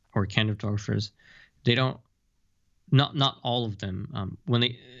or candid photographers, they don't, not all of them, when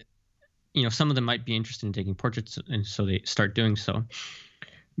they, some of them might be interested in taking portraits, and so they start doing so.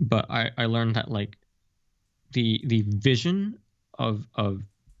 But I learned that, like, the vision of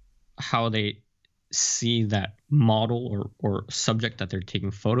how they see that model or subject that they're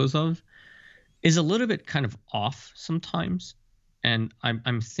taking photos of is a little bit kind of off sometimes. And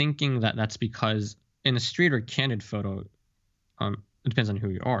I'm thinking that that's because in a street or candid photo, it depends on who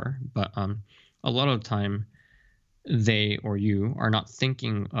you are, but a lot of the time they or you are not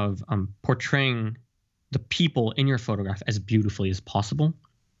thinking of portraying the people in your photograph as beautifully as possible.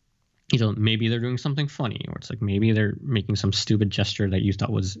 Maybe they're doing something funny, or it's like maybe they're making some stupid gesture that you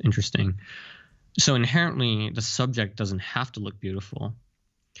thought was interesting. So inherently, the subject doesn't have to look beautiful.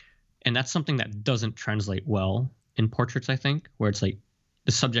 And that's something that doesn't translate well in portraits, I think, where it's like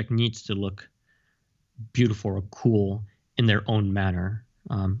the subject needs to look beautiful or cool in their own manner.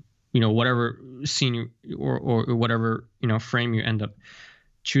 Whatever scene you, or whatever, frame you end up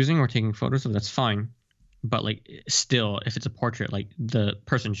choosing or taking photos of, that's fine. But like, still, if it's a portrait, like, the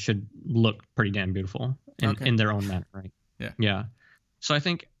person should look pretty damn beautiful in their own manner, right? Yeah. So I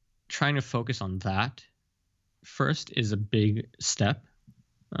think trying to focus on that first is a big step.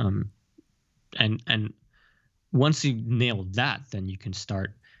 And once you nail that, then you can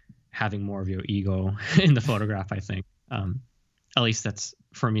start having more of your ego in the photograph, I think. At least that's,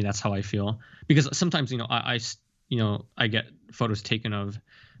 for me, that's how I feel. Because sometimes, I get photos taken of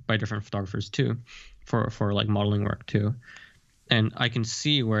by different photographers too, for like modeling work too. And I can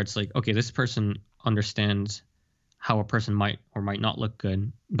see where it's like, okay, this person understands how a person might or might not look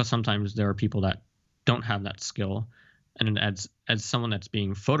good. But sometimes there are people that don't have that skill. And as someone that's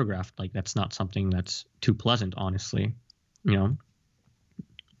being photographed, like, that's not something that's too pleasant, honestly. Do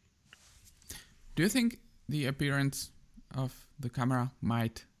you think the appearance of the camera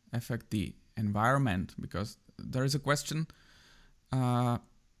might affect the environment? Because there is a question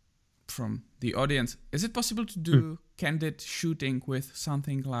from the audience. Is it possible to do candid shooting with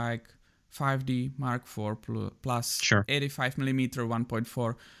something like 5D Mark IV plus 85mm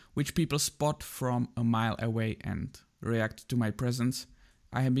 1.4, which people spot from a mile away and react to my presence?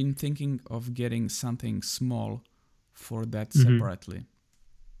 I have been thinking of getting something small for that separately.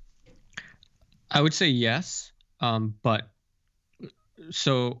 I would say yes, but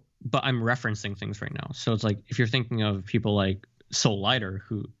I'm referencing things right now. So it's like, if you're thinking of people like Soul Lighter,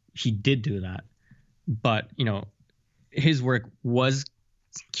 who he did do that, but his work was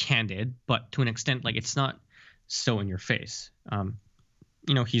candid, but to an extent, like, it's not so in your face.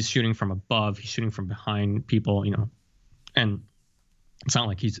 He's shooting from above, he's shooting from behind people, and it's not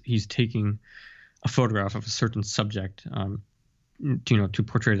like he's taking a photograph of a certain subject, to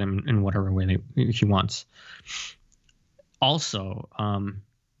portray them in whatever way he wants. Also,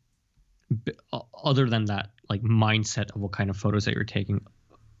 other than that, like, mindset of what kind of photos that you're taking,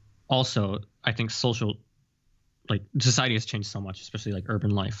 also, I think society has changed so much, especially like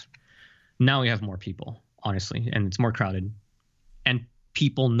urban life. Now we have more people, honestly, and it's more crowded, and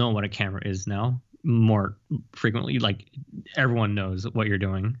people know what a camera is now more frequently. Like, everyone knows what you're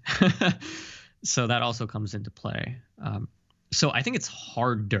doing. So that also comes into play. So I think it's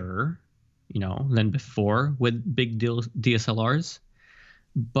harder, than before with big DSLRs.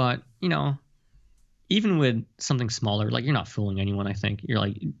 But, even with something smaller, like, you're not fooling anyone, I think. You're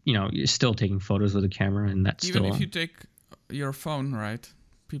like, you're still taking photos with a camera, and that's even if you take your phone, right?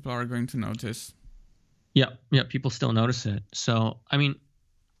 People are going to notice. Yeah, people still notice it. So, I mean,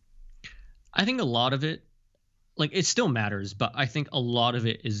 I think a lot of it, like, it still matters, but I think a lot of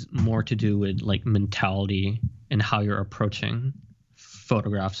it is more to do with, like, mentality and how you're approaching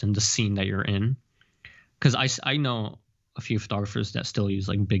photographs and the scene that you're in. Because I know a few photographers that still use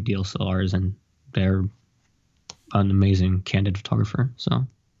like big DSLRs, and they're an amazing candid photographer. So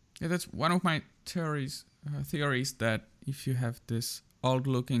yeah, that's one of my theories that if you have this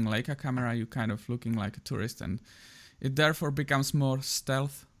old-looking Leica camera, you kind of looking like a tourist, and it therefore becomes more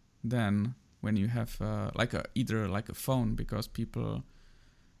stealth than when you have either like a phone, because people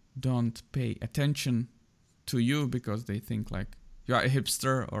don't pay attention to you because they think like you are a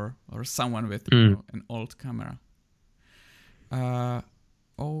hipster or someone with an old camera.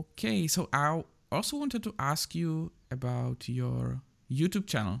 Okay, so I also wanted to ask you about your YouTube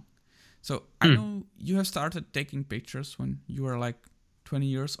channel. So I know you have started taking pictures when you were like 20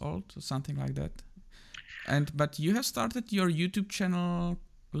 years old or something like that. But you have started your YouTube channel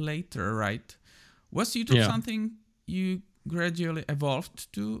later, right? Was YouTube something you gradually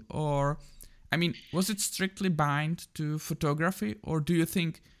evolved to, or I mean, was it strictly bound to photography, or do you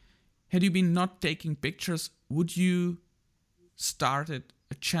think had you been not taking pictures, would you started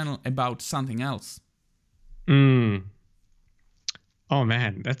a channel about something else? Oh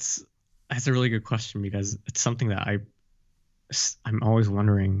man, that's a really good question, because it's something that I'm always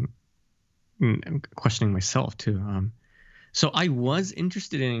wondering, questioning myself too. So I was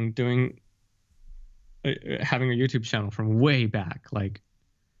interested in doing having a YouTube channel from way back, like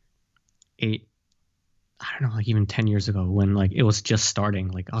I don't know, like even 10 years ago, when like it was just starting.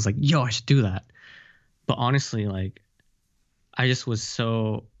 Like I was like, yo, I should do that. But honestly, like I just was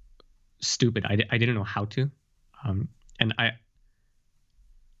so stupid. I didn't know how to.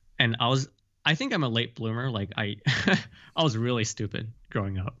 I think I'm a late bloomer. Like I was really stupid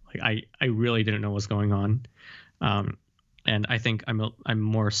growing up. Like I really didn't know what's going on. And I think I'm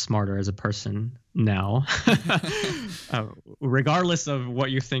more smarter as a person now, regardless of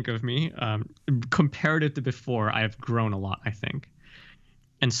what you think of me. Comparative to before, I have grown a lot, I think.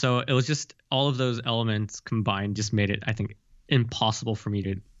 And so it was just all of those elements combined just made it, I think, impossible for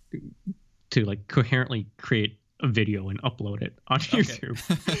me to like coherently create a video and upload it on YouTube.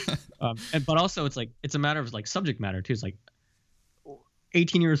 But also it's a matter of like subject matter too. It's like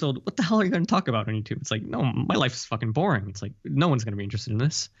 18 years old, what the hell are you going to talk about on YouTube? It's like, no, my life is fucking boring. It's like no one's going to be interested in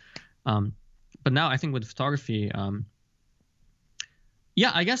this. But now I think with photography, I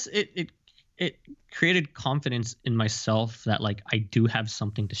guess it created confidence in myself that like I do have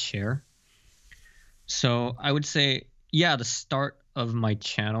something to share. So I would say, the start of my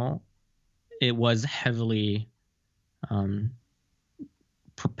channel, it was heavily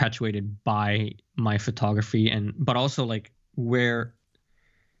perpetuated by my photography, but also like where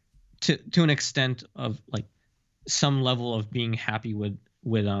to an extent of like some level of being happy with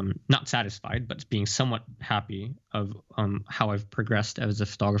not satisfied, but being somewhat happy of how I've progressed as a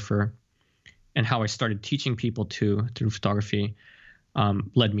photographer, and how I started teaching people through photography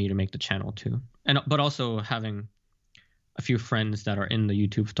led me to make the channel too. But also having a few friends that are in the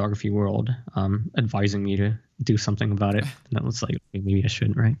YouTube photography world advising me to do something about it. And that was like, okay, maybe I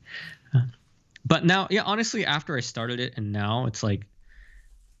shouldn't, right? But now, honestly, after I started it and now it's like,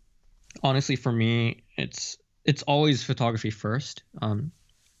 honestly, for me, it's always photography first.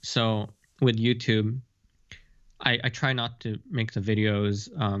 So with YouTube, I try not to make the videos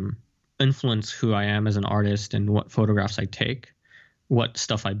influence who I am as an artist and what photographs I take, what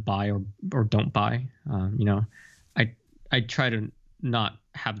stuff I buy or don't buy. I try to not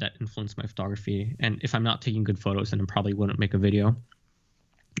have that influence my photography. And if I'm not taking good photos, then I probably wouldn't make a video.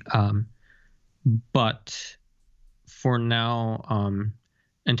 But for now,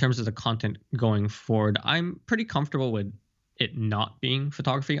 in terms of the content going forward, I'm pretty comfortable with it not being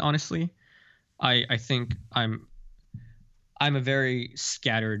photography, honestly. I think I'm a very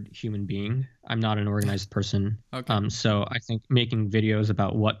scattered human being. I'm not an organized person. Okay. So I think making videos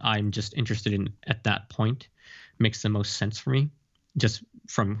about what I'm just interested in at that point makes the most sense for me, just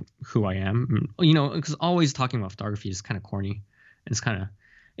from who I am. Because always talking about photography is kind of corny. And it's kind of,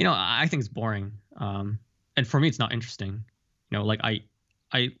 I think it's boring. And for me, it's not interesting. Like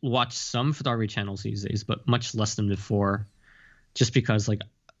I watch some photography channels these days, but much less than before, just because like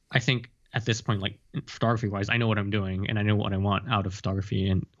I think at this point, like photography wise, I know what I'm doing and I know what I want out of photography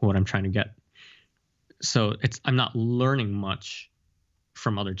and what I'm trying to get. So I'm not learning much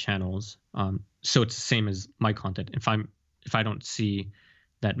from other channels. So it's the same as my content. If I don't see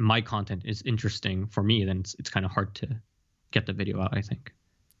that my content is interesting for me, then it's kind of hard to get the video out, I think.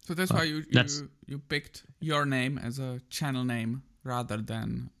 So that's why you picked your name as a channel name rather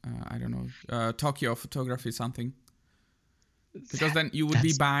than Tokyo Photography something. Because then you would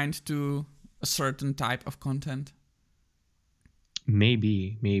be bound to a certain type of content.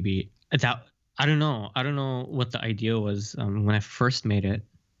 Maybe that I don't know what the idea was when I first made it,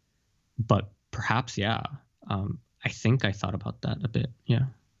 but perhaps, yeah. I think I thought about that a bit. Yeah.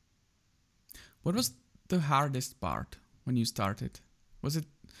 What was the hardest part when you started? Was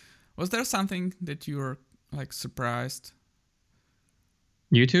there something that you were like surprised?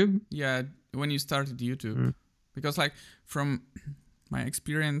 YouTube? Yeah, when you started YouTube. Because like from my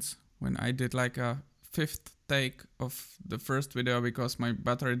experience, when I did like a 5th take of the first video because my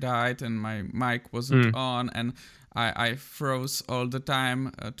battery died and my mic wasn't on, and I froze all the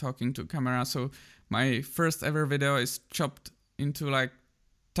time talking to camera. So my first ever video is chopped into like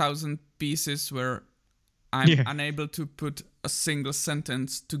 1,000 pieces where I'm unable to put a single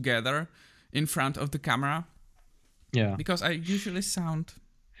sentence together in front of the camera. Yeah. Because I usually sound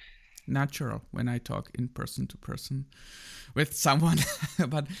natural when I talk in person to person with someone,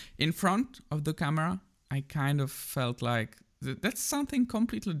 but in front of the camera, I kind of felt like that's something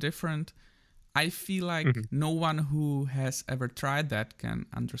completely different. I feel like no one who has ever tried that can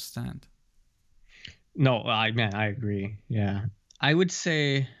understand. No, I agree. Yeah. I would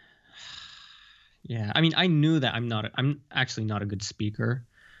say, yeah. I mean, I knew that I'm actually not a good speaker,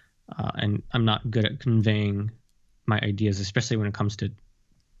 and I'm not good at conveying my ideas, especially when it comes to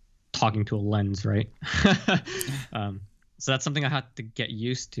talking to a lens, right? So that's something I had to get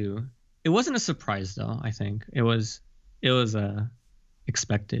used to. It wasn't a surprise though. I think it was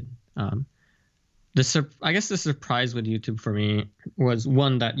expected. I guess the surprise with YouTube for me was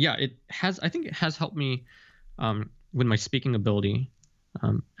one that, yeah, I think it has helped me with my speaking ability.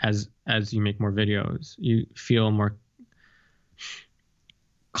 As you make more videos, you feel more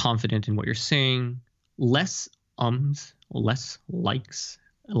confident in what you're saying, less less likes,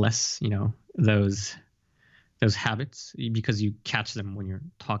 less, those habits, because you catch them when you're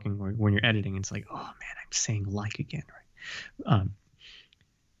talking or when you're editing. It's like, oh man, I'm saying like again, right?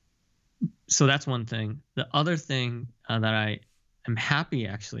 So that's one thing. The other thing that I am happy,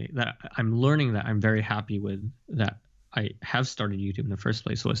 actually, that I'm learning, that I'm very happy with, that I have started YouTube in the first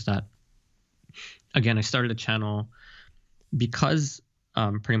place, was that, again, I started a channel because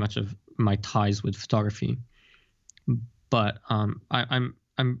pretty much of my ties with photography. But I'm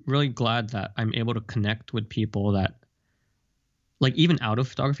really glad that I'm able to connect with people that, like, even out of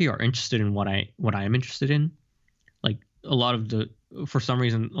photography, are interested in what I am interested in. Like, for some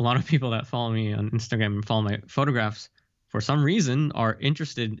reason, a lot of people that follow me on Instagram and follow my photographs, for some reason, are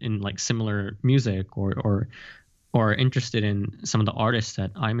interested in like similar music, or interested in some of the artists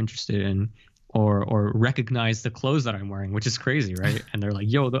that I'm interested in, or recognize the clothes that I'm wearing, which is crazy, right? And they're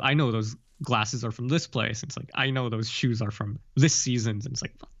like, yo, I know those glasses are from this place. It's like, I know those shoes are from this season. And it's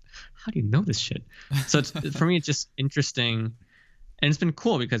like, how do you know this shit? So for me, it's just interesting. And it's been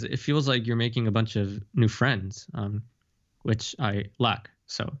cool because it feels like you're making a bunch of new friends, which I lack.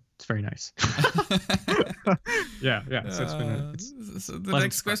 So it's very nice. Yeah. So it's been so the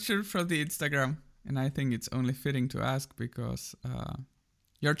next question from the Instagram, and I think it's only fitting to ask because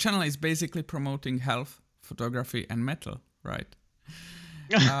your channel is basically promoting health, photography, and metal, right?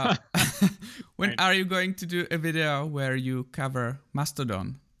 When are you going to do a video where you cover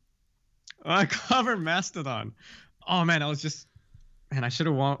Mastodon? I cover Mastodon. Oh man, I should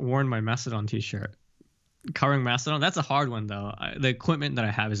have worn my Mastodon t-shirt. Covering Mastodon, that's a hard one though. The equipment that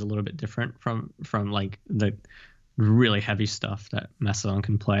I have is a little bit different from like the really heavy stuff that Mastodon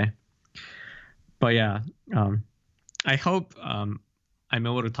can play. But yeah, I hope I'm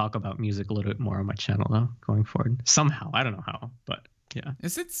able to talk about music a little bit more on my channel though, going forward. Somehow, I don't know how, but yeah.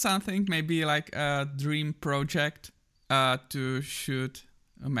 Is it something maybe like a dream project to shoot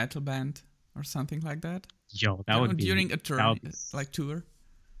a metal band or something like that? Yo, that would be during a tour, like tour.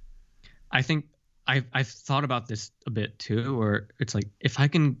 I think I've thought about this a bit too, where it's like, if I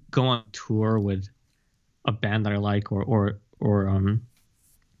can go on tour with a band that I like, or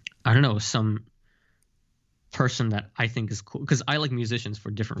I don't know, some person that I think is cool, because I like musicians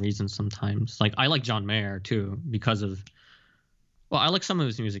for different reasons sometimes. Like, I like John Mayer too because of, well, I like some of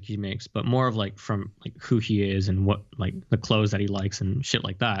his music he makes, but more of like from like who he is and what, like the clothes that he likes and shit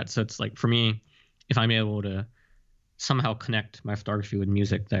like that. So it's like, for me, if I'm able to somehow connect my photography with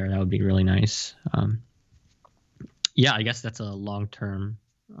music there, that would be really nice. Yeah, I guess that's a long-term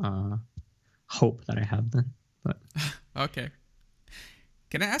hope that I have then. But okay,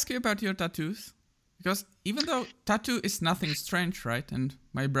 can I ask you about your tattoos? Because even though tattoo is nothing strange, right? And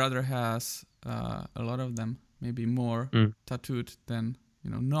my brother has a lot of them, maybe more tattooed than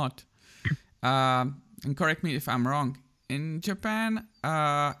not. And correct me if I'm wrong. In Japan,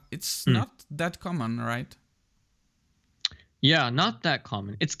 it's not that common, right? Yeah, not that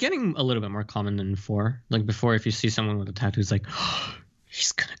common. It's getting a little bit more common than before. Like before, if you see someone with a tattoo, it's like, oh,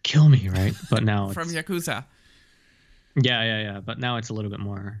 he's gonna kill me, right? But now from Yakuza. Yeah. But now it's a little bit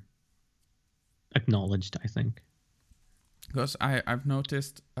more acknowledged, I think. Because I've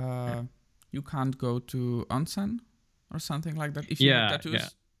noticed you can't go to onsen or something like that if you have tattoos. Yeah.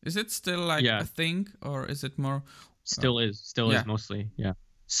 Is it still like a thing, or is it more? Still is mostly. Yeah.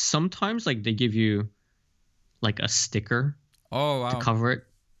 Sometimes like they give you like a sticker to cover it,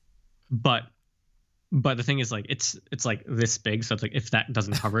 but the thing is like it's like this big, so it's like if that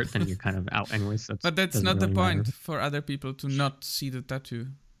doesn't cover it, then you're kind of out anyways. So but that's not really the point for other people to not see the tattoo,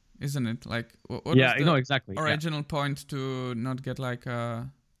 isn't it? Like what is the exactly original point to not get like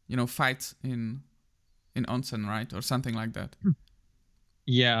fights in onsen, right, or something like that?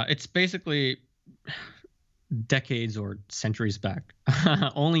 Yeah, it's basically decades or centuries back.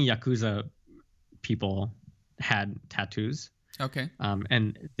 Only Yakuza people had tattoos. Okay.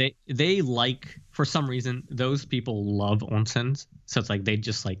 And they like, for some reason, those people love onsens. So it's like they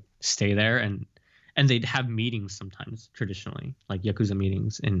just like stay there and they'd have meetings sometimes, traditionally, like Yakuza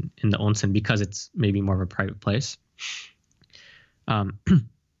meetings in the onsen, because it's maybe more of a private place.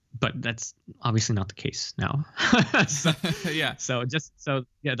 But that's obviously not the case now. So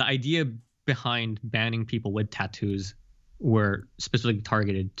the idea behind banning people with tattoos were specifically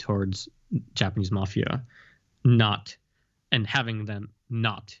targeted towards Japanese mafia, and having them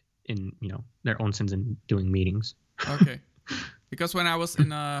not in their onsens and doing meetings. Okay, because when I was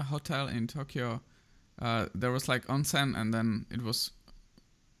in a hotel in Tokyo, there was like onsen, and then it was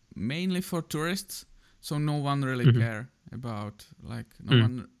mainly for tourists, so no one really cared about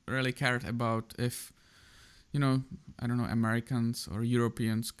one really cared about if I don't know, Americans or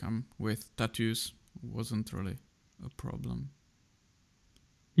Europeans come with tattoos. Wasn't really a problem.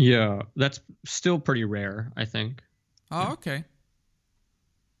 Yeah, that's still pretty rare, I think. Oh, okay.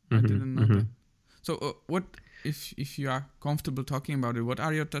 I didn't know that. So, what if you are comfortable talking about it? What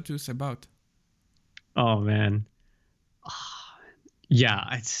are your tattoos about? Oh man,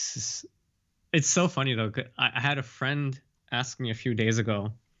 yeah, it's so funny though. I had a friend ask me a few days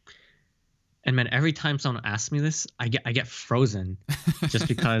ago, and man, every time someone asks me this, I get frozen, just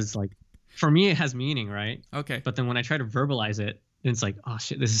because like for me it has meaning, right? Okay. But then when I try to verbalize it, it's like, oh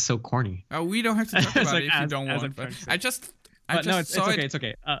shit, this is so corny. Oh, we don't have to talk about it if you don't want. But It's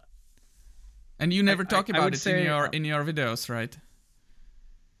okay. And you never talk about it in your videos, right?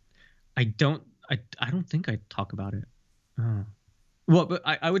 I don't think I talk about it. Well, but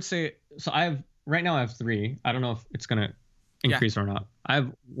I would say, so I have 3. I don't know if it's gonna increase or not. I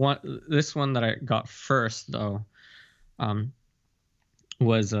have one. This one that I got first though,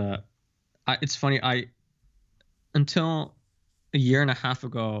 was it's funny. Until a year and a half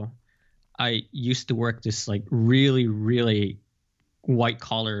ago, I used to work this like really, really white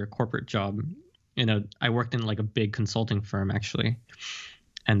collar corporate job. I worked in like a big consulting firm actually,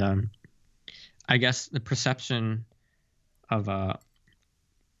 and I guess the perception of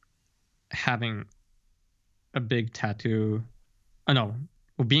having a big tattoo,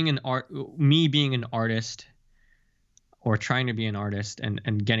 being an artist, or trying to be an artist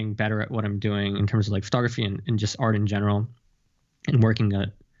and getting better at what I'm doing in terms of like photography and just art in general, and working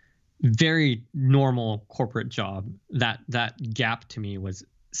a very normal corporate job, that gap to me was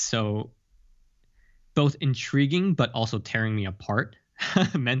so both intriguing but also tearing me apart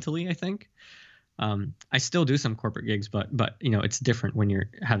mentally, I think. I still do some corporate gigs, but it's different when you're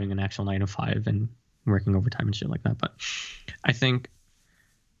having an actual 9 to 5 and working overtime and shit like that. But I think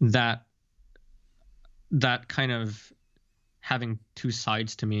that kind of having two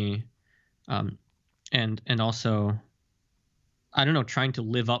sides to me, and also, I don't know, trying to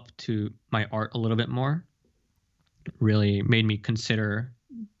live up to my art a little bit more, really made me consider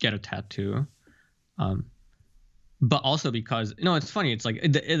get a tattoo. But also because it's funny, it's like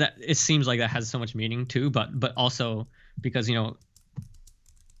it seems like that has so much meaning too, but also because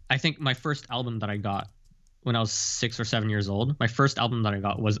I think my first album that I got when I was 6 or 7 years old, my first album that I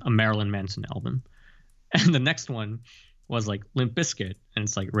got was a Marilyn Manson album, and the next one was like Limp Bizkit, and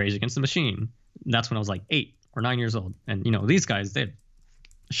it's like Rage Against the Machine. That's when I was like 8 or 9 years old, and these guys, they had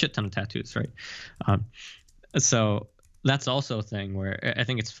a shit ton of tattoos, right? So that's also a thing where I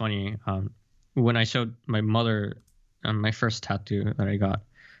think it's funny. When I showed my mother my first tattoo that I got,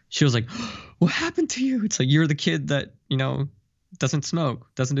 she was like, "What happened to you?" It's like, "You're the kid that doesn't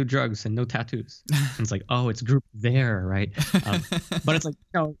smoke, doesn't do drugs, and no tattoos." And it's like, "Oh, it's grouped there, right?" But it's like,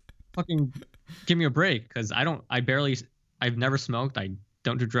 fucking give me a break, because I've never smoked, I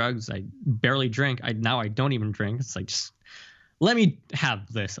don't do drugs, I barely drink, I don't even drink. It's like, just let me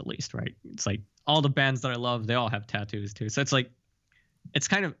have this at least, right? It's like all the bands that I love, they all have tattoos too. So it's like, it's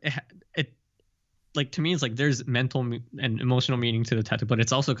kind of like to me, it's like there's mental and emotional meaning to the tattoo, but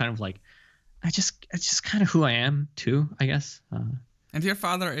it's also kind of like it's just kind of who I am too, I guess. And your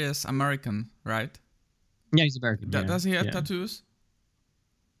father is American, right? Yeah, he's American. Does he have tattoos?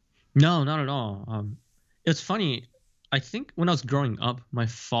 No, not at all. It's funny. I think when I was growing up, my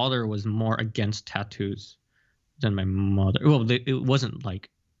father was more against tattoos than my mother. Well, it wasn't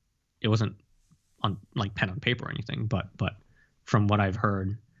on like pen on paper or anything, but from what I've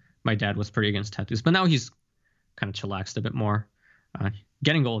heard, my dad was pretty against tattoos. But now he's kind of chillaxed a bit more.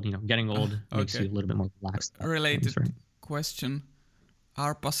 Getting old, makes you a little bit more relaxed. Related question.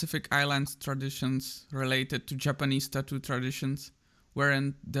 Are Pacific Islands traditions related to Japanese tattoo traditions?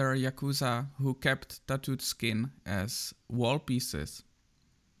 Weren't there Yakuza who kept tattooed skin as wall pieces?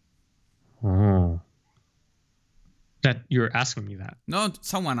 Oh. That you're asking me that? No,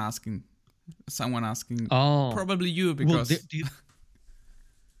 someone asking. Oh. Probably you, because...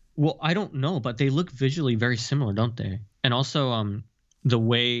 Well, I don't know, but they look visually very similar, don't they? And also, the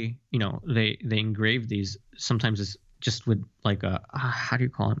way, they engrave these sometimes is just with like a, how do you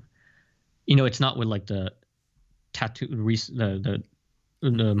call them? It's not with like the tattoo,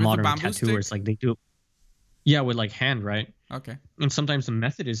 the modern tattooers, like they do. Yeah, with like hand, right? Okay. And sometimes the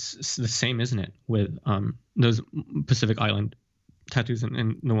method is the same, isn't it? With those Pacific Island tattoos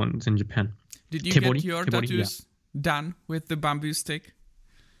and the ones in Japan. Did you get your tattoos done with the bamboo stick?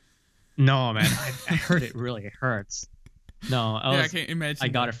 No, man. I heard it really hurts. No, I can imagine. I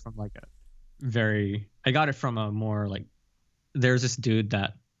got it from a more like, there's this dude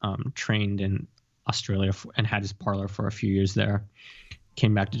that trained in Australia and had his parlor for a few years there.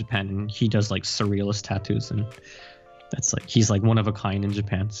 Came back to Japan and he does like surrealist tattoos, and that's like he's like one of a kind in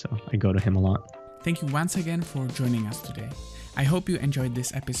Japan, so I go to him a lot. Thank you once again for joining us today. I hope you enjoyed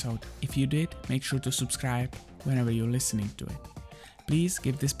this episode. If you did, make sure to subscribe whenever you're listening to it. Please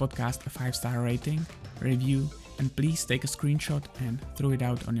give this podcast a 5-star rating, review, and please take a screenshot and throw it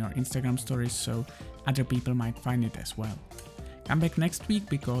out on your Instagram stories so other people might find it as well. Come back next week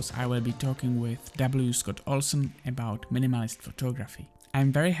because I will be talking with W. Scott Olson about minimalist photography.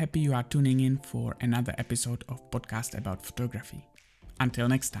 I'm very happy you are tuning in for another episode of Podcast About Photography. Until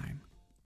next time.